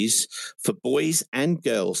opportunities for boys and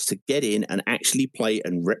girls to get in and actually play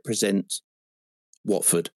and represent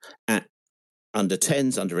Watford at under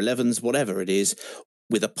 10s, under 11s, whatever it is,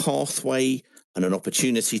 with a pathway and an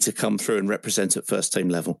opportunity to come through and represent at first team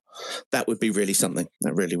level. That would be really something.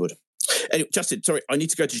 That really would. Anyway, Justin, sorry, I need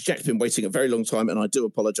to go to Jack's been waiting a very long time, and I do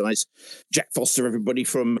apologise. Jack Foster, everybody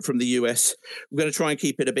from the US. We're going to try and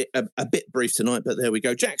keep it a bit brief tonight, but there we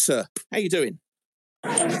go. Jack, sir, how you doing?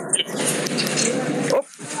 Oh,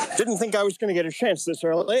 didn't think I was going to get a chance this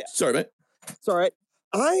early. Sorry, mate. It's all right.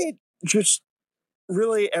 I just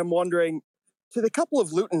really am wondering, to the couple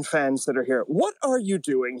of Luton fans that are here, what are you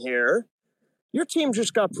doing here? Your team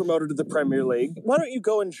just got promoted to the Premier League. Why don't you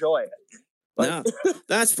go enjoy it? No,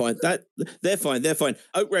 that's fine. They're fine.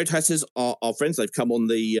 Oak Road Hatters are our friends. They've come on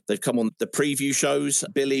the preview shows.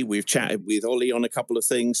 Billy, we've chatted with Ollie on a couple of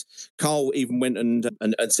things. Carl even went and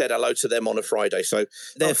said hello to them on a Friday, so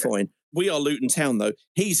they're fine. We are Luton Town, though.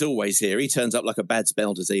 He's always here. He turns up like a bad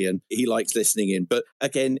spell, does he? And he likes listening in. But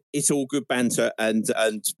again, it's all good banter, and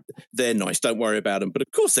they're nice. Don't worry about them. But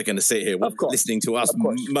of course, they're going to sit here listening to us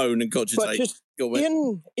moan and cogitate. But just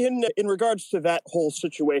in regards to that whole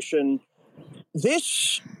situation,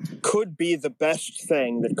 this could be the best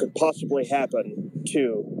thing that could possibly happen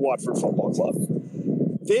to Watford Football Club.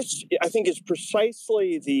 This, I think, is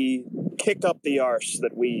precisely the kick up the arse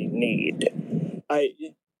that we need.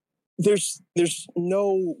 There's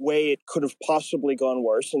no way it could have possibly gone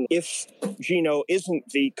worse. And if Gino isn't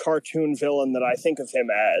the cartoon villain that I think of him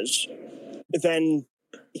as, then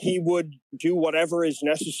he would do whatever is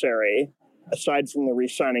necessary, aside from the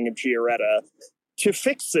re-signing of Gioretta, to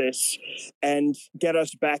fix this and get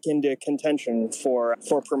us back into contention for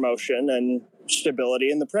promotion and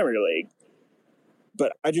stability in the Premier League.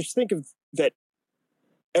 But I just think of that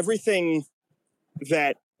everything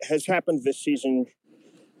that has happened this season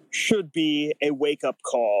should be a wake-up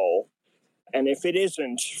call. And if it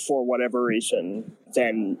isn't, for whatever reason,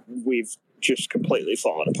 then we've just completely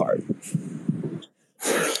fallen apart.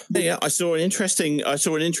 Yeah, I saw an interesting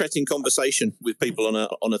conversation with people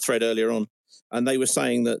on a thread earlier on, and they were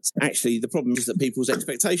saying that actually the problem is that people's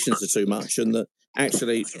expectations are too much, and that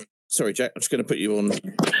actually, sorry, Jack, I'm just going to put you on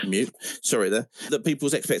mute. Sorry there. That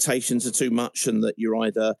people's expectations are too much, and that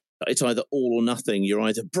it's either all or nothing. You're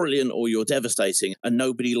either brilliant or you're devastating, and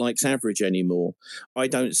nobody likes average anymore. I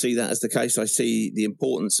don't see that as the case. I see the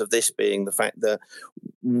importance of this being the fact that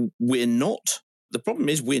we're not. The problem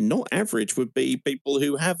is we're not average would be people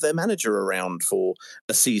who have their manager around for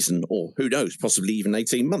a season or who knows, possibly even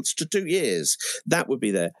 18 months to 2 years. That would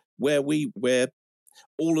be there. Where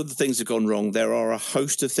all of the things have gone wrong, there are a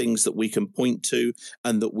host of things that we can point to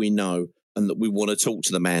and that we know and that we want to talk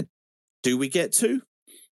to the man. Do we get to?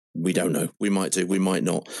 We don't know. We might do. We might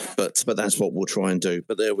not. But that's what we'll try and do.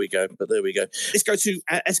 But there we go. Let's go to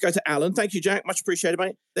Alan. Thank you, Jack. Much appreciated,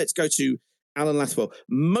 mate. Let's go to Alan Lathwell.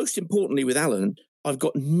 Most importantly with Alan, I've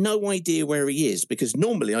got no idea where he is because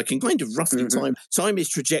normally I can kind of roughly time his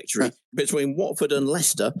trajectory between Watford and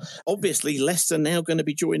Leicester. Obviously, Leicester now going to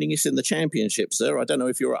be joining us in the Championship, sir. I don't know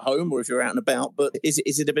if you're at home or if you're out and about, but is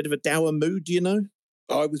it a bit of a dour mood, do you know?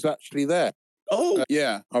 I was actually there. Oh,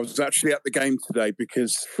 yeah, I was actually at the game today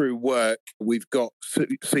because through work, we've got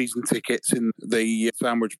season tickets in the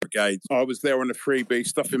Sandwich Brigade. I was there on a freebie,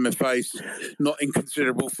 stuff in my face, not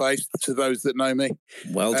inconsiderable face to those that know me.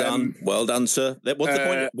 Well done, sir. What's the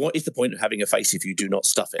point? What is the point of having a face if you do not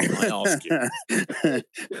stuff it? I ask you.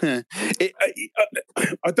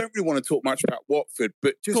 I don't really want to talk much about Watford,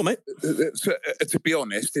 but just cool, mate. To be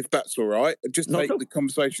honest, if that's all right, just take the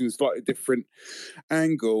conversation in a slightly different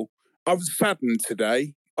angle. I was saddened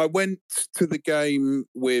today. I went to the game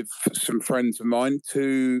with some friends of mine,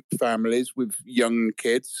 2 families with young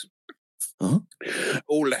kids,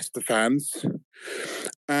 all Leicester fans.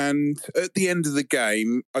 And at the end of the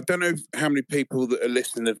game, I don't know how many people that are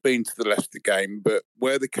listening have been to the Leicester game, but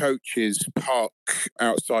where the coaches park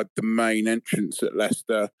outside the main entrance at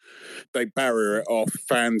Leicester, they barrier it off.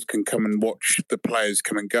 Fans can come and watch the players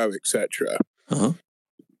come and go, etc.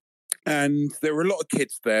 And there were a lot of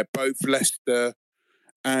kids there, both Leicester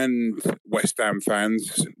and West Ham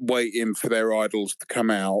fans, waiting for their idols to come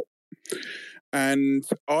out. And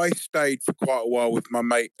I stayed for quite a while with my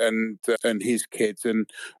mate and his kids. And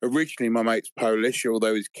originally my mate's Polish,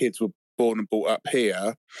 although his kids were born and brought up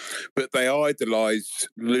here. But they idolised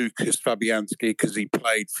Lucas Fabianski because he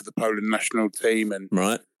played for the Poland national team. And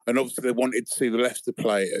obviously they wanted to see the Leicester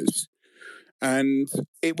players. And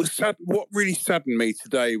it was sad. What really saddened me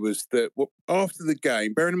today was that after the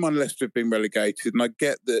game, bearing in mind Leicester have been relegated, and I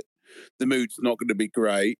get that the mood's not going to be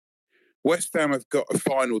great, West Ham have got a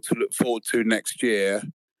final to look forward to next year.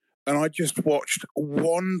 And I just watched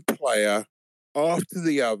one player after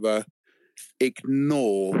the other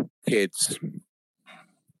ignore kids.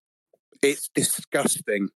 It's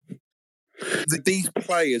disgusting. These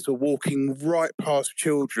players are walking right past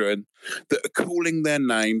children that are calling their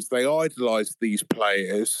names. They idolise these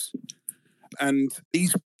players. And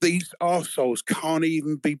these arseholes can't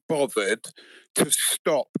even be bothered to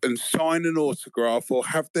stop and sign an autograph or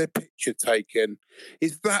have their picture taken.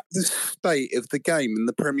 Is that the state of the game in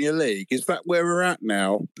the Premier League? Is that where we're at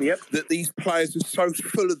now? Yep. That these players are so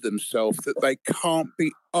full of themselves that they can't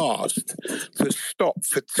be asked to stop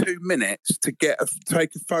for 2 minutes to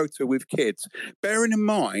take a photo with kids. Bearing in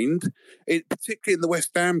mind, particularly in the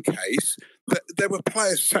West Ham case, that there were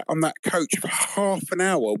players sat on that coach for half an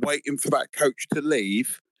hour waiting for that coach to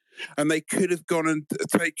leave, and they could have gone and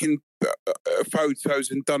taken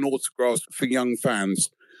photos and done autographs for young fans.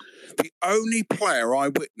 The only player I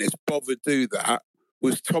witnessed bother do that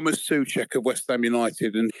was Thomas Souček of West Ham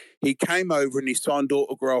United, and he came over and he signed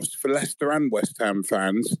autographs for Leicester and West Ham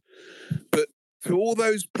fans. But to all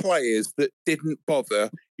those players that didn't bother,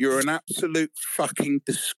 you're an absolute fucking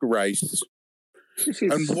disgrace.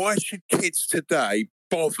 And why should kids today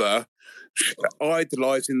bother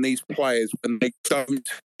idolising these players when they don't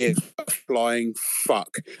give a flying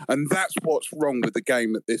fuck? And that's what's wrong with the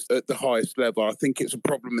game at the highest level. I think it's a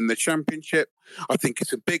problem in the Championship. I think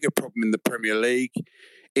it's a bigger problem in the Premier League.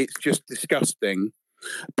 It's just disgusting.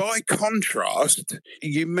 By contrast,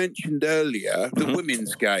 you mentioned earlier the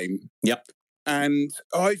women's game. Yep. And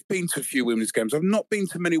I've been to a few women's games. I've not been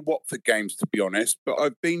to many Watford games, to be honest, but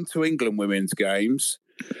I've been to England women's games.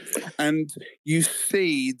 And you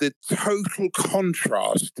see the total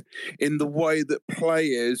contrast in the way that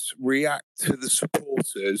players react to the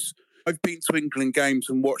supporters. I've been to England games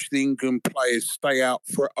and watched the England players stay out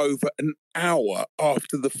for over an hour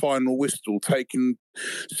after the final whistle, taking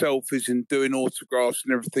selfies and doing autographs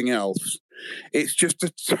and everything else. It's just a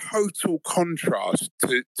total contrast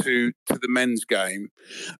to the men's game.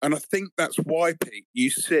 And I think that's why, Pete, you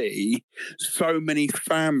see so many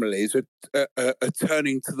families are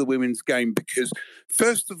turning to the women's game because,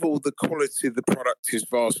 first of all, the quality of the product is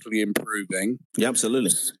vastly improving. Yeah,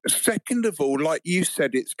 absolutely. Second of all, like you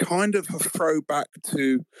said, it's kind of a throwback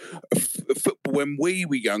to football when we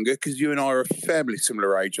were younger, because you and I are a fairly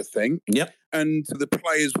similar age, I think. Yep. And the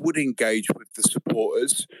players would engage with the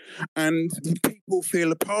supporters and people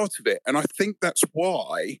feel a part of it. And I think that's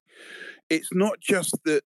why it's not just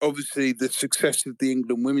that, obviously, the success of the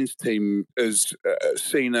England women's team has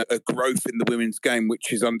seen a growth in the women's game,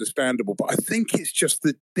 which is understandable. But I think it's just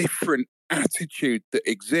the different attitude that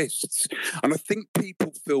exists. And I think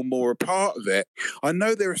people feel more a part of it. I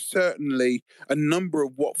know there are certainly a number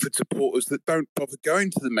of Watford supporters that don't bother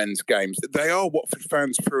going to the men's games. They are Watford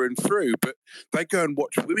fans through and through, but they go and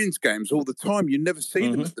watch women's games all the time. You never see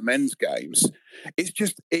them at the men's games. It's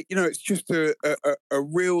just, it's just a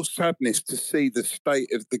real sadness to see the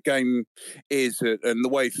state of the game is and the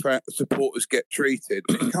way supporters get treated.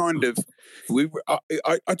 It kind of,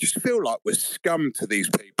 I just feel like we're scum to these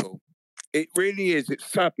people. It really is. It's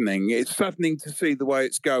saddening. It's saddening to see the way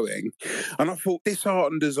it's going. And I thought,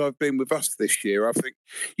 disheartened as I've been with us this year, I think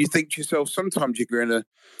you think to yourself, sometimes you're in a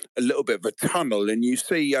little bit of a tunnel and you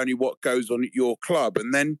see only what goes on at your club.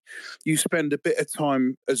 And then you spend a bit of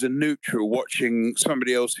time as a neutral watching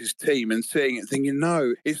somebody else's team and seeing it, thinking,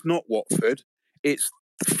 no, it's not Watford. It's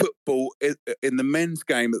football in the men's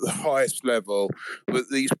game at the highest level, but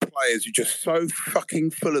these players are just so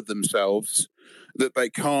fucking full of themselves that they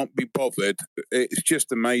can't be bothered. It's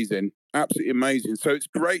just amazing, absolutely amazing. So it's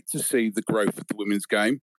great to see the growth of the women's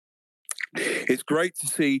game. It's great to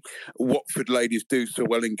see Watford ladies do so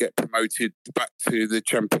well and get promoted back to the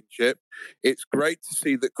Championship. It's great to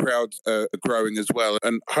see that crowds are growing as well,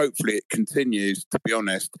 and hopefully it continues, to be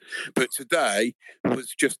honest. But today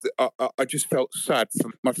was just, I just felt sad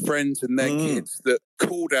for my friends and their kids that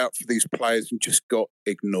called out for these players and just got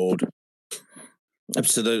ignored.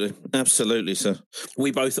 Absolutely, sir.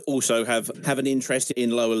 We both also have an interest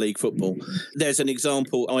in lower league football. There's an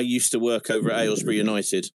example. I used to work over at Aylesbury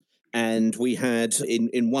United, and we had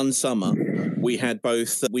in one summer we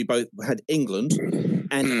both had England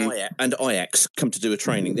and Ajax come to do a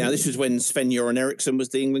training. Now, this was when Sven-Göran Eriksson was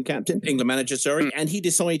the England manager, and he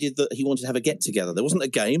decided that he wanted to have a get-together. There wasn't a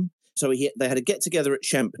game, so they had a get-together at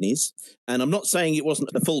Champneys, and I'm not saying it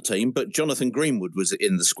wasn't the full team, but Jonathan Greenwood was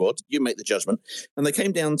in the squad. You make the judgment. And they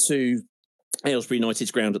came down to Aylesbury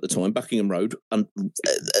United's ground at the time, Buckingham Road,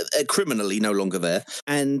 criminally no longer there.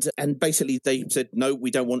 And basically they said, no,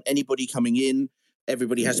 we don't want anybody coming in.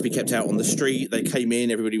 Everybody has to be kept out on the street. They came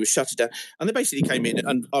in, everybody was shuttered down. And they basically came in,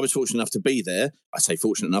 and I was fortunate enough to be there. I say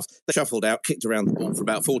fortunate enough. They shuffled out, kicked around the ball for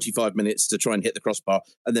about 45 minutes to try and hit the crossbar,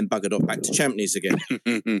 and then buggered off back to Champneys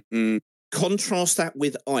again. Contrast that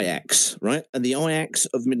with Ajax, right? And the Ajax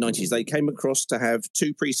of the mid-90s, they came across to have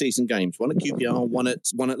 2 pre-season games, one at QPR, one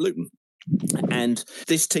at Luton. And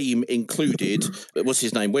this team included, what's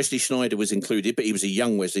his name? Wesley Sneijder was included, but he was a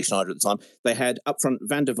young Wesley Sneijder at the time. They had up front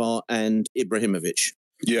Van der Vaart and Ibrahimovic.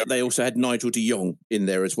 Yeah. They also had Nigel de Jong in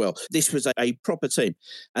there as well. This was a proper team.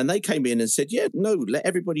 And they came in and said, yeah, no, let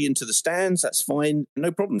everybody into the stands. That's fine.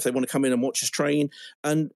 No problem. If they want to come in and watch us train.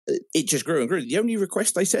 And it just grew and grew. The only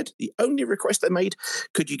request they made,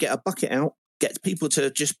 could you get a bucket out, get people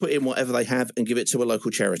to just put in whatever they have and give it to a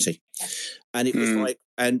local charity? And it was like,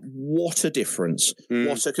 and what a difference.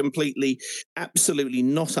 What a completely, absolutely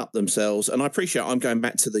not up themselves. And I appreciate I'm going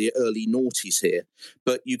back to the early noughties here,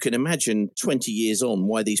 but you can imagine 20 years on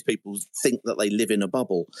why these people think that they live in a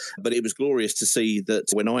bubble. But it was glorious to see that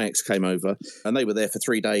when Ajax came over, and they were there for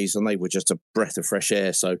 3 days, and they were just a breath of fresh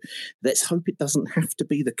air. So let's hope it doesn't have to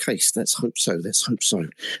be the case. Let's hope so.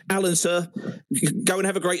 Alan, sir, go and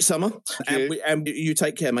have a great summer. And you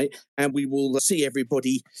take care, mate. And we will see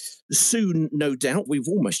everybody soon, no doubt. We've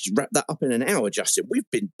almost wrapped that up in an hour, Justin. We've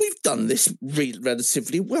done this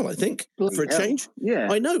relatively well, I think, for a change. Yeah,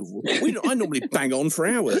 I know. I normally bang on for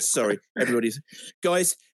hours. Sorry, everybody,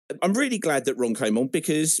 guys. I'm really glad that Ron came on,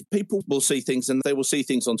 because people will see things, and they will see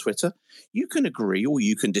things on Twitter. You can agree or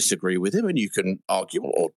you can disagree with him, and you can argue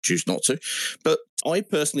or choose not to. But I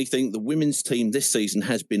personally think the women's team this season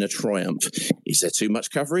has been a triumph. Is there too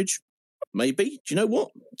much coverage? Maybe. Do you know what?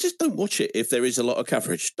 Just don't watch it if there is a lot of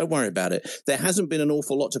coverage. Don't worry about it. There hasn't been an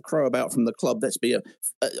awful lot to crow about from the club, let's be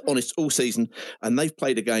honest, all season. And they've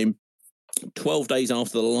played a game 12 days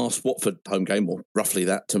after the last Watford home game, or roughly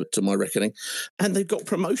that to my reckoning. And they've got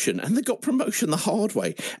promotion. And they got promotion the hard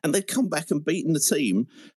way. And they've come back and beaten the team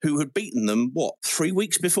who had beaten them, 3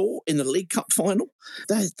 weeks before in the League Cup final?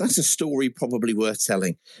 That's a story probably worth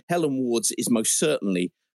telling. Helen Ward's is most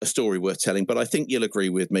certainly a story worth telling, but I think you'll agree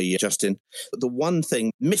with me, Justin. The one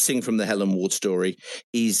thing missing from the Helen Ward story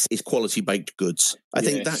is quality baked goods. I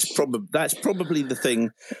think that's probably the thing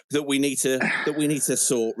that we need to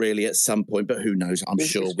sort really at some point. But who knows? I'm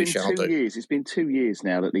sure we shall do. It's been 2 years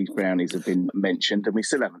now that these brownies have been mentioned, and we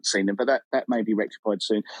still haven't seen them. But that may be rectified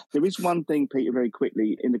soon. There is one thing, Peter, very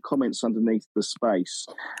quickly in the comments underneath the space.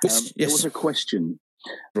 There was a question.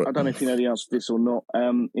 Right. I don't know if you know the answer to this or not.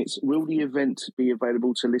 It's, will the event be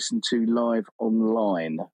available to listen to live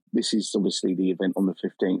online? This is obviously the event on the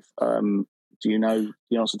 15th. Do you know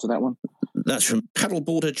the answer to that one? That's from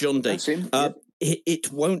Paddleboarder John D. That's him.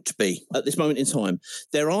 It won't be at this moment in time.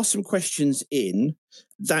 There are some questions in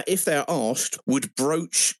that, if they're asked, would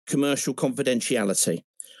broach commercial confidentiality.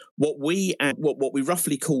 What we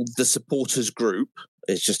roughly call the supporters group,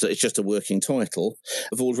 it's just a working title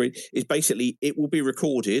of all is basically it will be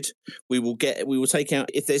recorded. We will take out,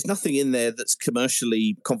 if there's nothing in there that's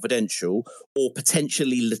commercially confidential or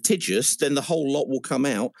potentially litigious, then the whole lot will come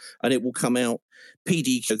out, and it will come out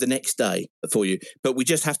PD the next day for you. But we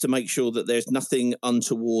just have to make sure that there's nothing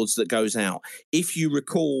untowards that goes out. If you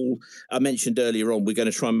recall, I mentioned earlier on, we're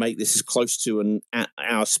going to try and make this as close to an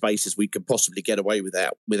hour space as we could possibly get away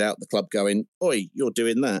without the club going, oi, you're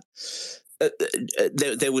doing that.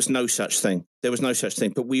 There was no such thing. There was no such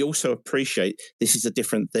thing. But we also appreciate this is a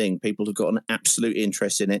different thing. People have got an absolute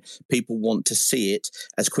interest in it. People want to see it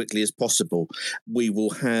as quickly as possible. We will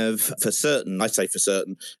have, for certain, I say for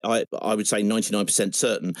certain, I would say 99%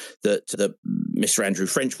 certain that Mr. Andrew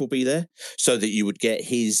French will be there, so that you would get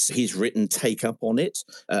his written take up on it.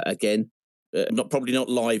 Again, probably not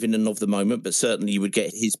live in and of the moment, but certainly you would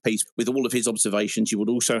get his piece with all of his observations. You would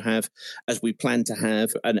also have, as we plan to have,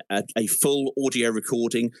 a full audio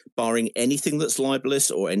recording, barring anything that's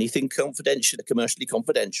libelous or anything commercially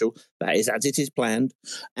confidential. That is as it is planned.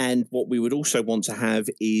 And what we would also want to have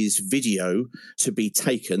is video to be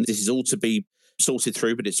taken. This is all to be sorted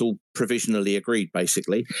through, but it's all provisionally agreed,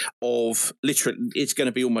 basically, of literally, it's going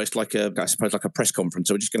to be almost like a press conference.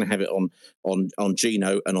 So we're just going to have it on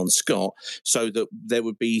Gino and on Scott, so that there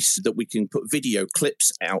would be, so that we can put video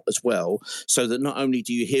clips out as well, so that not only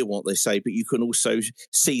do you hear what they say, but you can also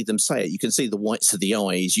see them say it. You can see the whites of the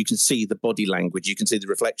eyes, you can see the body language, you can see the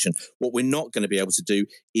reflection. What we're not going to be able to do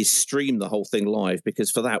is stream the whole thing live,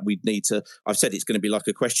 because for that we'd need to, I've said it's going to be like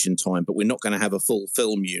a question time, but we're not going to have a full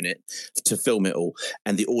film unit to film it all,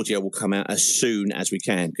 and the audio will come out as soon as we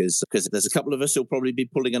can, because there's a couple of us who'll probably be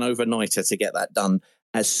pulling an overnighter to get that done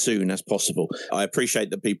as soon as possible. I appreciate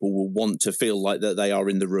that people will want to feel like that they are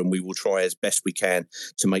in the room. We will try as best we can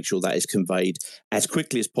to make sure that is conveyed as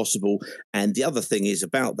quickly as possible. And the other thing is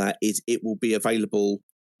about that is it will be available.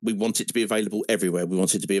 We want it to be available everywhere. We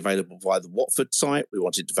want it to be available via the Watford site. We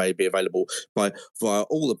want it to be available via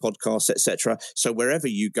all the podcasts, etc. So wherever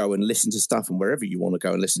you go and listen to stuff, and wherever you want to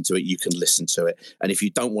go and listen to it, you can listen to it. And if you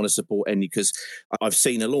don't want to support any, because I've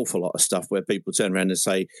seen an awful lot of stuff where people turn around and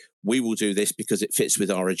say, we will do this because it fits with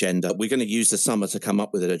our agenda. We're going to use the summer to come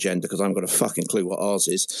up with an agenda, because I haven't got a fucking clue what ours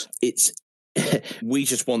is. We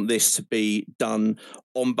just want this to be done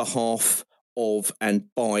on behalf of and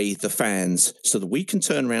by the fans, so that we can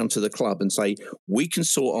turn around to the club and say, we can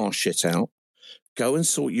sort our shit out, go and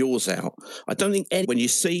sort yours out. I don't think when you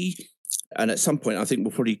see, and at some point I think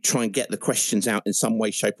we'll probably try and get the questions out in some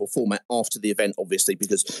way, shape or format after the event, obviously,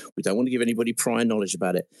 because we don't want to give anybody prior knowledge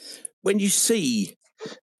about it. When you see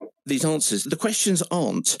these answers, the questions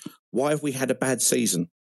aren't, why have we had a bad season?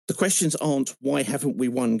 The questions aren't, why haven't we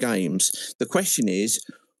won games? The question is,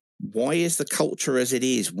 why is the culture as it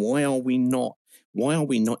is? Why are we not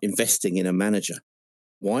investing in a manager?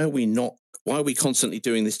 Why are we constantly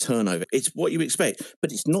doing this turnover? It's what you expect,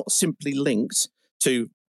 but it's not simply linked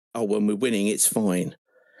to, when we're winning, it's fine.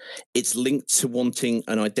 It's linked to wanting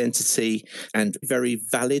an identity and very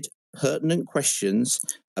valid, pertinent questions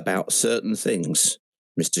about certain things,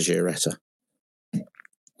 Mr. Gioretta.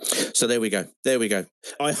 So there we go.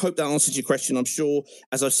 I hope that answers your question. I'm sure,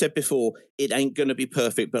 as I said before, it ain't going to be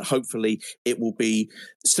perfect, but hopefully it will be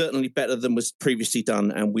certainly better than was previously done.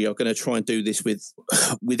 And we are going to try and do this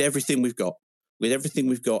with everything we've got.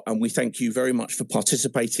 And we thank you very much for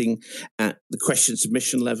participating at the question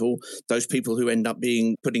submission level. Those people who end up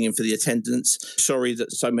putting in for the attendance. Sorry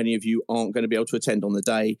that so many of you aren't going to be able to attend on the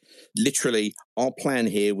day. Literally, our plan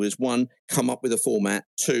here was 1, come up with a format,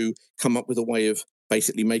 2, come up with a way of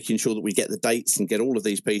basically making sure that we get the dates and get all of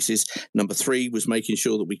these pieces. Number 3 was making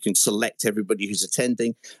sure that we can select everybody who's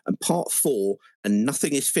attending. And part 4, and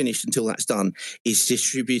nothing is finished until that's done, is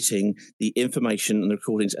distributing the information and the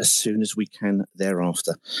recordings as soon as we can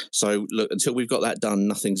thereafter. So look, until we've got that done,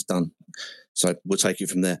 nothing's done. So we'll take it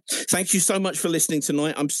from there. Thank you so much for listening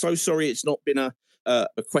tonight. I'm so sorry it's not been a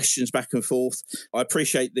questions back and forth. I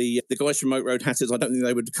appreciate the guys from Moat Road Hatters. I don't think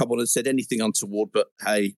they would come on and said anything untoward, but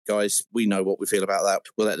hey, guys, we know what we feel about that.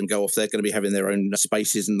 We'll let them go off. They're going to be having their own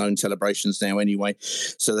spaces and own celebrations now anyway.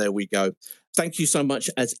 So there we go. Thank you so much,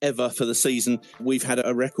 as ever, for the season. We've had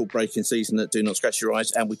a record-breaking season at Do Not Scratch Your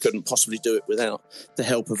Eyes, and we couldn't possibly do it without the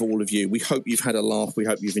help of all of you. We hope you've had a laugh. We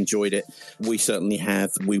hope you've enjoyed it. We certainly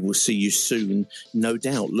have. We will see you soon, no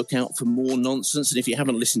doubt. Look out for more nonsense. And if you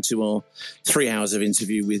haven't listened to our 3 hours of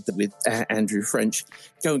interview with Andrew French,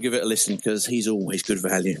 go and give it a listen, because he's always good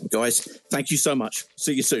value. Guys, thank you so much.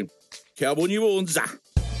 See you soon. Cowboy New Orleans.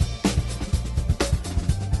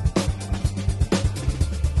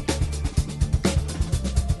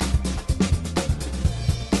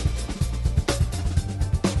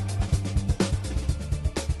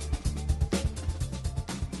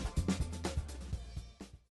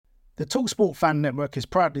 The TalkSport Fan Network is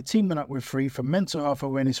proudly teaming up with Free for Mental Health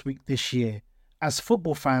Awareness Week this year. As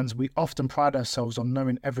football fans, we often pride ourselves on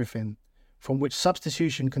knowing everything, from which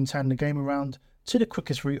substitution can turn the game around to the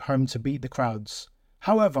quickest route home to beat the crowds.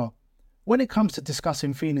 However, when it comes to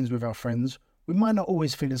discussing feelings with our friends, we might not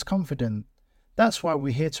always feel as confident. That's why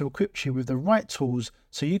we're here to equip you with the right tools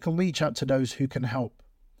so you can reach out to those who can help.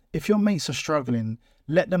 If your mates are struggling,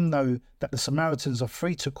 let them know that the Samaritans are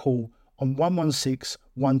free to call on 116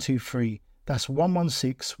 123. That's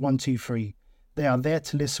 116 123. They are there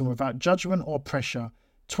to listen without judgment or pressure,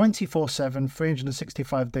 24/7,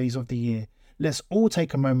 365 days of the year. Let's all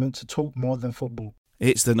take a moment to talk more than football.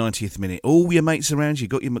 It's the 90th minute. All your mates around, you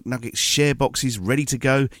got your McNuggets share boxes ready to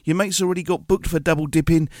go. Your mates already got booked for double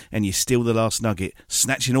dipping, and you steal the last nugget,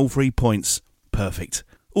 snatching all 3 points. Perfect.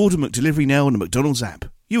 Order McDelivery now on the McDonald's app.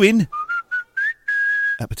 You in?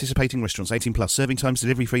 At participating restaurants, 18 plus, serving times,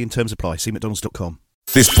 delivery free and terms apply. See mcdonalds.com.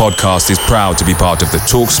 This podcast is proud to be part of the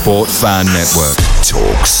TalkSport Fan Network.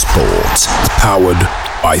 TalkSport. Powered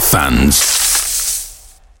by fans.